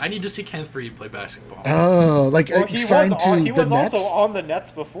Faried. I need to see Kenneth Faried play basketball. Oh, like he signed was to he the was Nets? also on the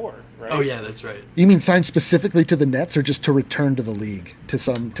Nets before, right? Oh yeah, that's right. You mean signed specifically to the Nets, or just to return to the league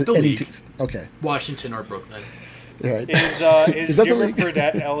The any league. Okay, Washington or Brooklyn. all right. Is that the Jimmer league?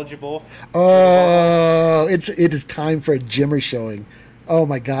 Fredette eligible? Oh, it is Time for a Jimmer showing. Oh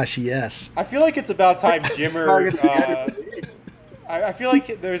my gosh, yes. I feel like it's about time Jimmer. I feel like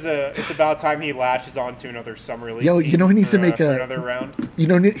it's about time he latches on to another summer league. Yo, team you know who needs to make for another round. You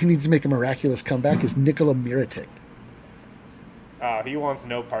know who needs to make a miraculous comeback is Nikola Mirotic. He wants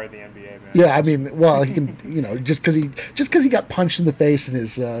no part of the NBA, man. Yeah, I mean, well, he can, just because he got punched in the face and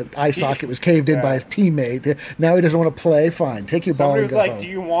his eye socket was caved in by his teammate. Now he doesn't want to play. Fine, take your ball. Somebody and was go like, home. "Do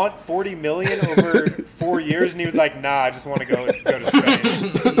you want $40 million over 4 years?" And he was like, "Nah, I just want to go to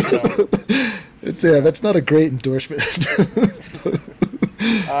Spain." So, that's not a great endorsement.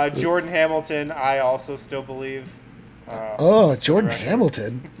 Jordan Hamilton, I also still believe. Jordan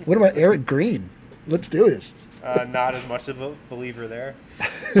Hamilton. What about Eric Green? Let's do this. Not as much of a believer there.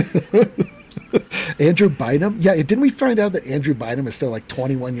 Andrew Bynum? Yeah, didn't we find out that Andrew Bynum is still like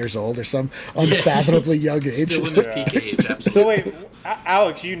 21 years old or some unfathomably young age? Still in his peak age, absolutely. So wait,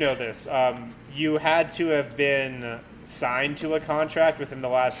 Alex, you know this. You had to have been signed to a contract within the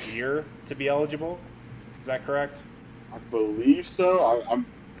last year to be eligible. Is that correct? I believe so.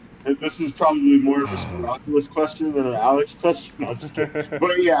 This is probably more of a miraculous question than an Alex question. No, I'm just kidding.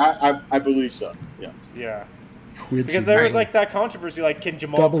 But yeah, I believe so. Yes. Yeah. Quincy. Because there was like that controversy, like can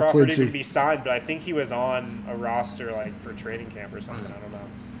Jamal Double Crawford Quincy. even be signed? But I think he was on a roster like for training camp or something. I don't know.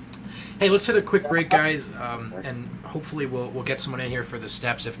 Hey, let's hit a quick break, guys, and hopefully we'll get someone in here for the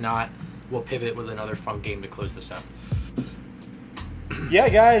steps. If not, we'll pivot with another fun game to close this out. Yeah,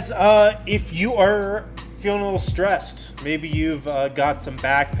 guys, if you are feeling a little stressed, maybe you've got some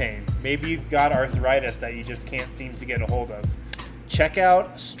back pain, maybe you've got arthritis that you just can't seem to get a hold of, check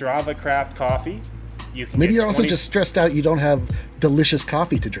out Strava Craft Coffee. Maybe you're also just stressed out you don't have delicious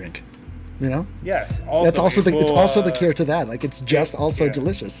coffee to drink. Yes. It's also the cure to that. Like, it's just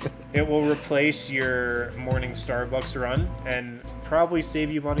delicious. It will replace your morning Starbucks run and probably save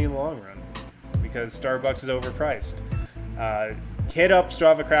you money in the long run because Starbucks is overpriced. Hit up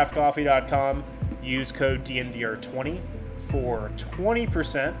StravaCraftCoffee.com. Use code DNVR20 for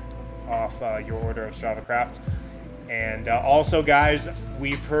 20% off your order of Strava Craft. And also, guys,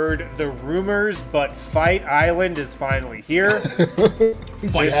 we've heard the rumors, but Fight Island is finally here.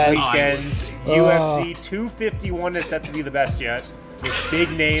 This weekend's UFC 251 is set to be the best yet, with big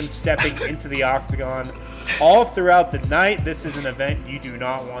names stepping into the octagon all throughout the night. This is an event you do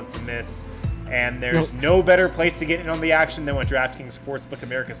not want to miss. And there's no better place to get in on the action than with DraftKings Sportsbook,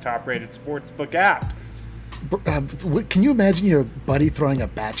 America's top-rated sportsbook app. Can you imagine your buddy throwing a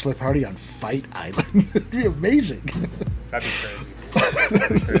bachelor party on Fight Island? It'd be amazing. That'd be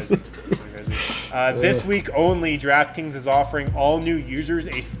crazy. This week only, DraftKings is offering all new users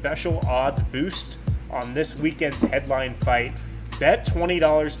a special odds boost on this weekend's headline fight. Bet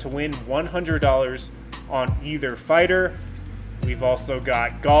 $20 to win $100 on either fighter. We've also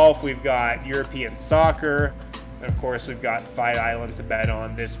got golf, we've got European soccer, and of course we've got Fight Island to bet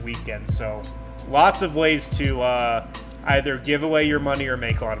on this weekend. So lots of ways to either give away your money or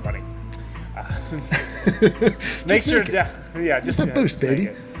make a lot of money. Make sure to boost,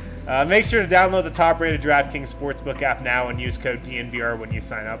 baby. Make sure to download the top-rated DraftKings Sportsbook app now and use code DNVR when you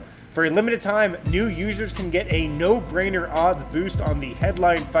sign up. For a limited time, new users can get a no-brainer odds boost on the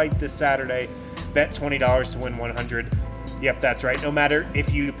headline fight this Saturday. Bet $20 to win $100. Yep, that's right. No matter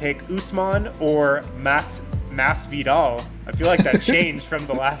if you pick Usman or Masvidal. I feel like that changed from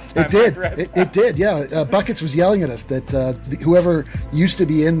the last time. It did. I read that. It did. Yeah. Buckets was yelling at us that whoever used to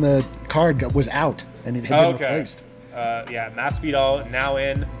be in the card was out and it had been replaced. Masvidal now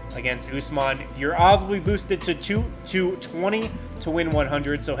in against Usman. Your odds will be boosted to 20 to win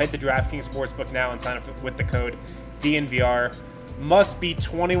 100. So head to DraftKings Sportsbook now and sign up with the code DNVR. Must be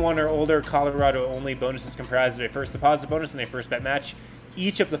 21 or older. Colorado only. Bonuses comprised of a first deposit bonus and a first bet match.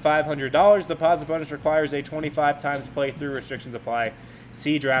 Each up to $500. Deposit bonus requires a 25 times playthrough. Restrictions apply.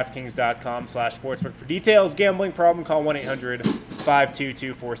 See DraftKings.com/sportsbook for details. Gambling problem, call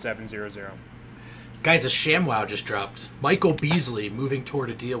 1-800-522-4700. Guys, a ShamWow just dropped. Michael Beasley moving toward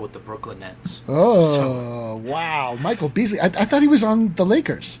a deal with the Brooklyn Nets. Oh, wow. Michael Beasley. I thought he was on the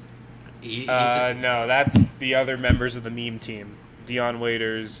Lakers. No, that's the other members of the meme team. Dion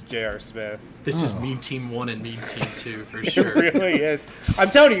Waiters, J.R. Smith. This is Meme Team 1 and Meme Team 2 for It sure. really is. I'm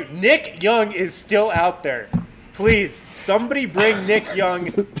telling you, Nick Young is still out there. Please, somebody bring Nick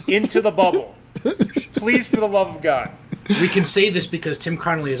Young into the bubble. Please, for the love of God. We can say this because Tim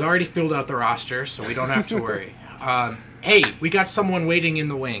Connolly has already filled out the roster, so we don't have to worry. Hey, we got someone waiting in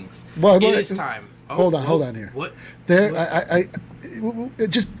the wings. It is time. Hold on here. What? There, I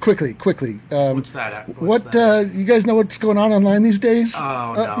just quickly. What's that? You guys know what's going on online these days?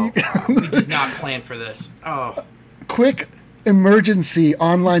 Oh, no. We did not plan for this. Oh. Quick emergency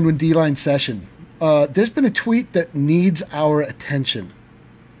online when D-line session. There's been a tweet that needs our attention.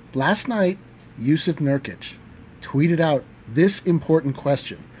 Last night, Yusuf Nurkic tweeted out this important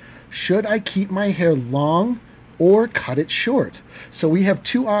question. Should I keep my hair long or cut it short? So we have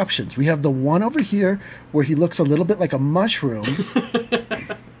two options. We have the one over here where he looks a little bit like a mushroom.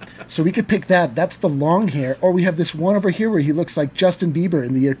 So we could pick that. That's the long hair. Or we have this one over here where he looks like Justin Bieber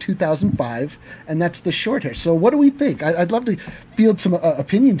in the year 2005, and that's the short hair. So what do we think? I'd love to field some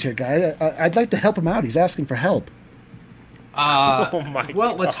opinions here, guy. I'd like to help him out. He's asking for help. Oh my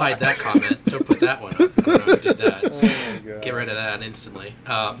Well, God. let's hide that comment. Don't put that one up. I don't know who did that. Oh my God. Get rid of that instantly.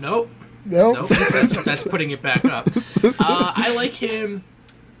 Nope. Nope. That's putting it back up. I like him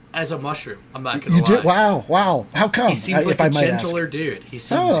as a mushroom. I'm not gonna You lie. did? Wow. How come? He seems like if I a might ask. gentler dude. He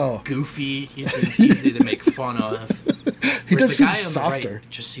seems Oh. goofy. He seems easy to make fun of. He Whereas does the seem guy on softer. the right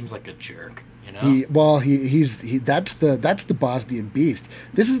just seems like a jerk. You know. That's the Bosnian beast.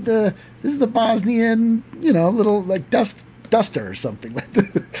 This is the Bosnian, little like duster or something.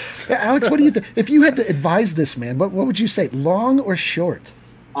 Alex, what do you think? If you had to advise this man, what would you say? Long or short?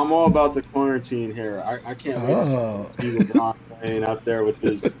 I'm all about the quarantine hair. I can't wait to see LeBron playing out there with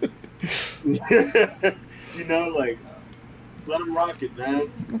this. Let him rock it, man.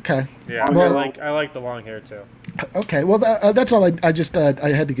 Okay. Yeah, Well- I like the long hair too. Okay. Well, that's all. I just I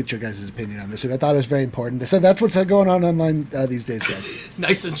had to get your guys' opinion on this, and I thought it was very important. So that's what's going on online these days, guys.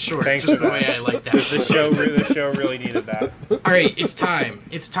 Nice and short. Thanks just for the that. way I like to have The show really needed that. All right, it's time.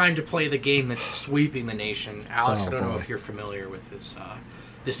 It's time to play the game that's sweeping the nation. Alex, Oh, I don't know boy. if you're familiar with this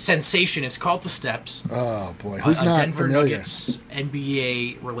sensation. It's called The Steps. Oh boy, who's a not Denver familiar? Nuggets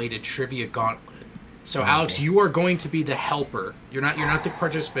NBA-related trivia gauntlet. So, Alex, you are going to be the helper. You're not the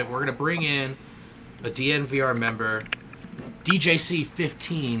participant. We're going to bring in a DNVR member, DJC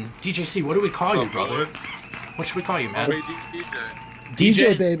 15. DJC, what do we call you, brother? What should we call you, man?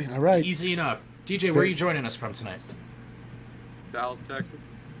 DJ, baby. All right. Easy enough. DJ, where are you joining us from tonight? Dallas, Texas.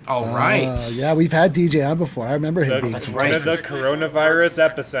 All right. Yeah, we've had DJ on before. I remember him being. That's from right. One of the Texas.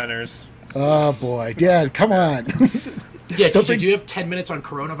 coronavirus epicenters. Oh boy, yeah. Come on. Yeah, DJ, do you have 10 minutes on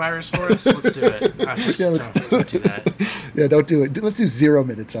coronavirus for us? Let's do it. Just Yeah, don't do that. Yeah, don't do it. Let's do 0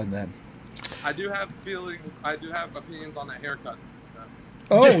 minutes on that. I do have opinions on that haircut.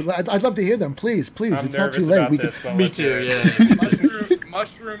 Oh, I'd love to hear them. Please. I'm It's not nervous too late. about We this, could. but Me let's too, hear it. yeah.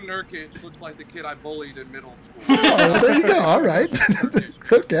 Mushroom Nurkic looks like the kid I bullied in middle school. Oh, there you go. All right.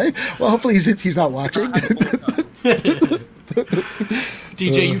 Okay. Well, hopefully he's not watching.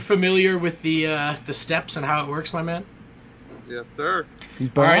 DJ, you familiar with the steps and how it works, my man? Yes, sir. He's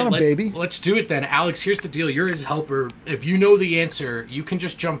All right, banana, baby. Let's do it then. Alex, here's the deal. You're his helper. If you know the answer, you can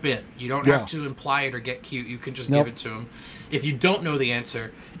just jump in. You don't Yeah. have to imply it or get cute. You can just Nope. give it to him. If you don't know the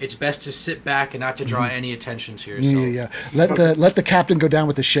answer, it's best to sit back and not to draw any attention to yourself. Yeah. Let the captain go down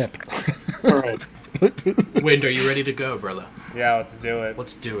with the ship. All right. Wind, are you ready to go, brother? Yeah, let's do it.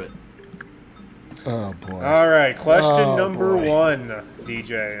 Let's do it. Oh boy. All right, question Oh, number boy. 1,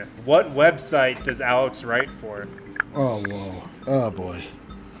 DJ. What website does Alex write for? Oh whoa. Oh boy.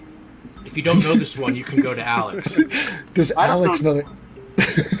 If you don't know this one, you can go to Alex. Does I don't Alex know that?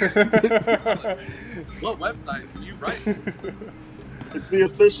 What website do you write? It's the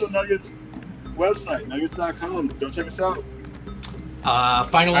official Nuggets website, nuggets.com. Go check us out.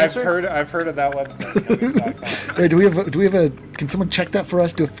 Final answer? I've heard of that website. nuggets.com. Hey, do we have a? Can someone check that for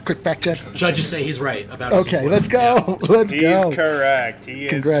us? Do a quick fact check. Judges say he's right about his Okay, employment. let's go. Let's He's go. correct. He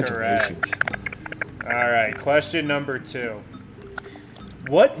is Congratulations. correct. All right, question number 2.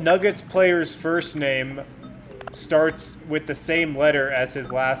 What Nuggets player's first name starts with the same letter as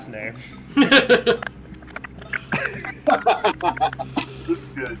his last name? This is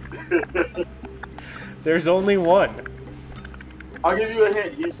good. There's only one. I'll give you a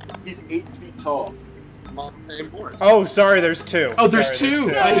hint. He's 8 feet tall. Monte Morris. Oh, sorry, there's two. Oh, there's Sorry,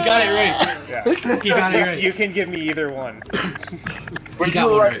 two. Oh, you got it right. Yeah. You got it right. You can give me either one. But You got you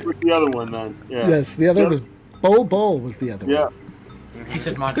were one right right. with the other one then. Yeah. Yes, the other was Bowl was the other Yeah. one. He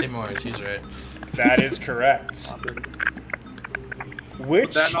said Monte Morris. He's right. That is correct. Which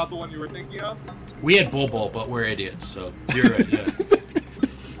Is that not the one you were thinking of? We had Bull, but we're idiots, so you're right. Yeah.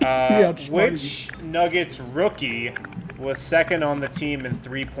 He outsmarted which Nuggets rookie was second on the team in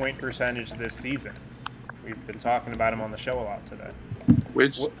 3-point percentage this season? We've been talking about him on the show a lot today.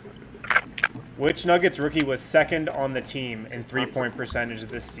 Which Nuggets rookie was second on the team in 3-point percentage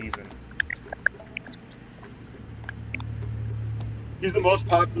this season? He's the most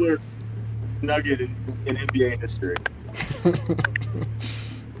popular Nugget in NBA history.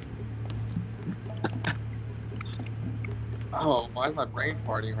 Oh, why is my brain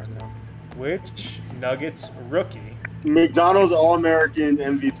farting right now? Which Nuggets rookie McDonald's All-American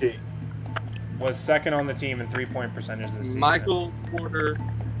MVP. was second on the team in 3-point percentage this season? Michael Porter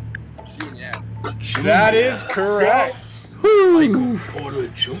Jr. That is correct. Michael Porter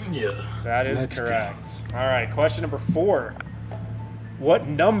Jr. That is Let's go. correct. All right, question number 4. What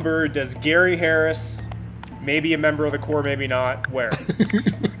number does Gary Harris, maybe a member of the core, maybe not, wear?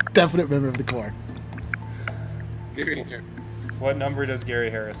 Definite member of the core. Give me here. What number does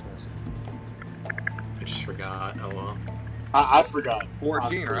Gary Harris wear? I just forgot. Oh well. I forgot.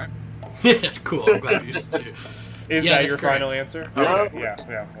 14, right? Cool. I'm glad you did too. Is Yeah, that that's your correct. final answer? Yeah. Okay,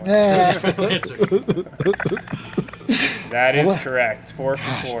 yeah. Eh, Final answer. That is What? correct. 4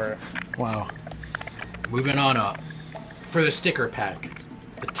 for 4. wow. Moving on up. For the sticker pack,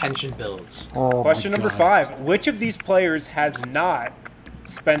 the tension builds. Oh, Question my number God. 5. Which of these players has not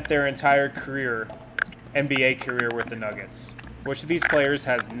spent their entire career, NBA career with the Nuggets? Which of these players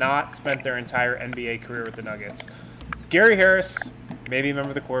has not spent their entire NBA career with the Nuggets? Gary Harris, maybe a member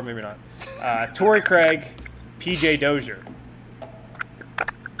of the core, maybe not. Torrey Craig, PJ Dozier.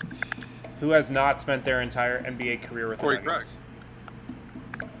 Who has not spent their entire NBA career with Torrey the Nuggets?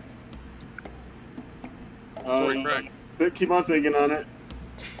 Torrey Craig. Keep on thinking on it.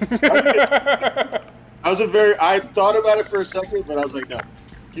 I thought about it for a second, but I was like, no.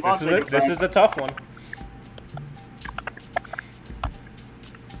 Keep on thinking. This is the tough one.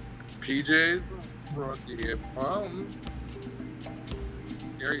 PJ's rookie.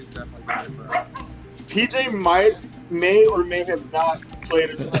 Gary's definitely got it, bro. PJ may or may have not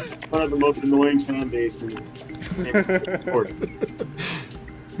played one of the most annoying fan bases in sports.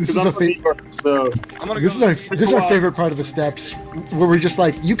 This Because is, I'm a from New fa- York, so I'm gonna this, is go our, this is our favorite part of the steps, where we're just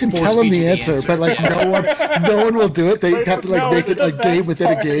like, you can Force tell them feed the you the answer, answer, but like yeah. no one will do it. They have to like No, make it's it the a game best within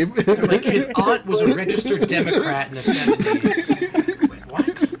a part. game. Like his aunt was a registered Democrat in the 70s. Wait,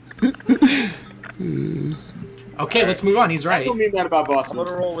 what? Okay, let's move on. He's I right. don't mean that about I'm Boston.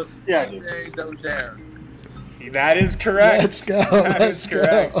 gonna roll with Yeah, dude. PJ Dozier. That is correct. Let's go. That Let's is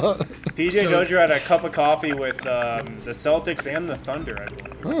correct. go. PJ So- Dozier had a cup of coffee with the Celtics and the Thunder, I believe.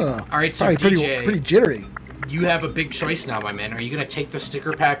 Oh, All right, so probably DJ, pretty jittery. you have a big choice now, my man. Are you going to take the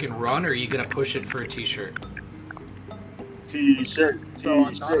sticker pack and run, or are you going to push it for a t-shirt? T-shirt. So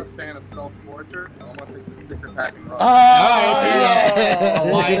I'm not a T-shirt. fan of self-portrait, so I'm gonna take the sticker pack and run. Oh, yeah.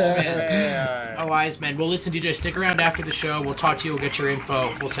 A wise man. Man. A wise man. Well, listen, DJ, stick around after the show. We'll talk to you. We'll get your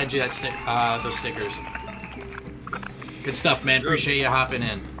info. We'll send you that those stickers. Good stuff, man. Appreciate you hopping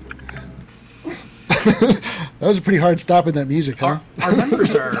in. That was a pretty hard stop in that music, huh? Our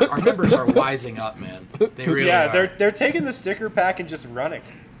members are wising up, man. They really Yeah, are. they're taking the sticker pack and just running.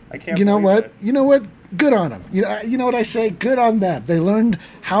 I can't. You know believe what? it. You know what? Good on them. You know what I say? Good on them. They learned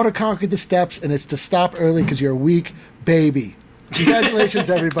how to conquer the steps, and it's to stop early because you're a weak baby. Congratulations,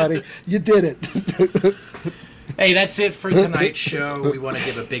 everybody. You did it. Hey, that's it for tonight's show. We want to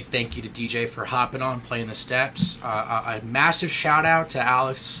give a big thank you to DJ for hopping on, playing the steps. A massive shout out to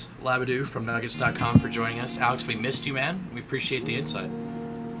Alex Labadou from Nuggets.com for joining us. Alex, we missed you, man. We appreciate the insight.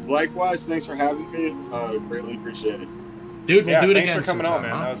 Likewise, thanks for having me. Greatly appreciate it. Dude, we'll Yeah, do it thanks again for coming sometime, on,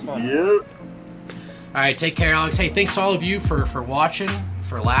 man. huh? That was fun. Yeah. All right, take care, Alex. Hey, thanks to all of you for watching,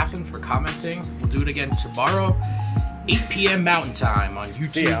 for laughing, for commenting. We'll do it again tomorrow, 8 p.m. Mountain Time on YouTube,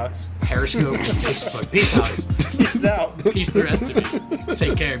 See you, Alex. Periscope, and Facebook. Peace, Alex. Peace out. Peace the rest of you.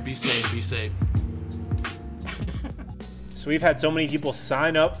 Take care. Be safe. Be safe. So we've had so many people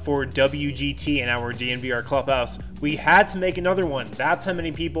sign up for WGT in our DNVR Clubhouse. We had to make another one. That's how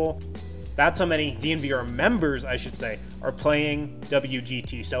many DNVR members, I should say, are playing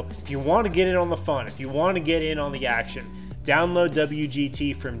WGT. So if you want to get in on the fun, if you want to get in on the action, download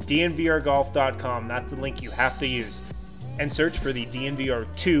WGT from DNVRgolf.com. That's the link you have to use. And search for the DNVR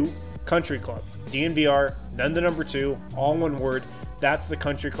 2 Country Club. DNVR, then the number 2, all one word, That's the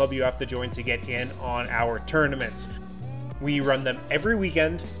country club you have to join to get in on our tournaments. We run them every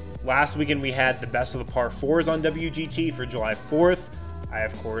weekend. Last weekend we had the best of the par 4s on WGT for July 4th. I,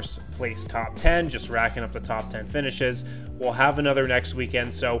 of course, placed top 10, just racking up the top 10 finishes. We'll have another next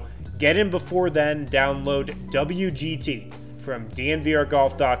weekend, so get in before then. Download WGT from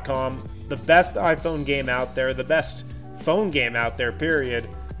DNVRGolf.com, the best iPhone game out there, the best phone game out there, period,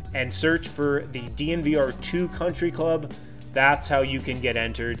 and search for the DNVR2 Country Club. That's how you can get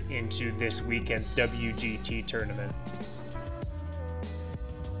entered into this weekend's WGT tournament.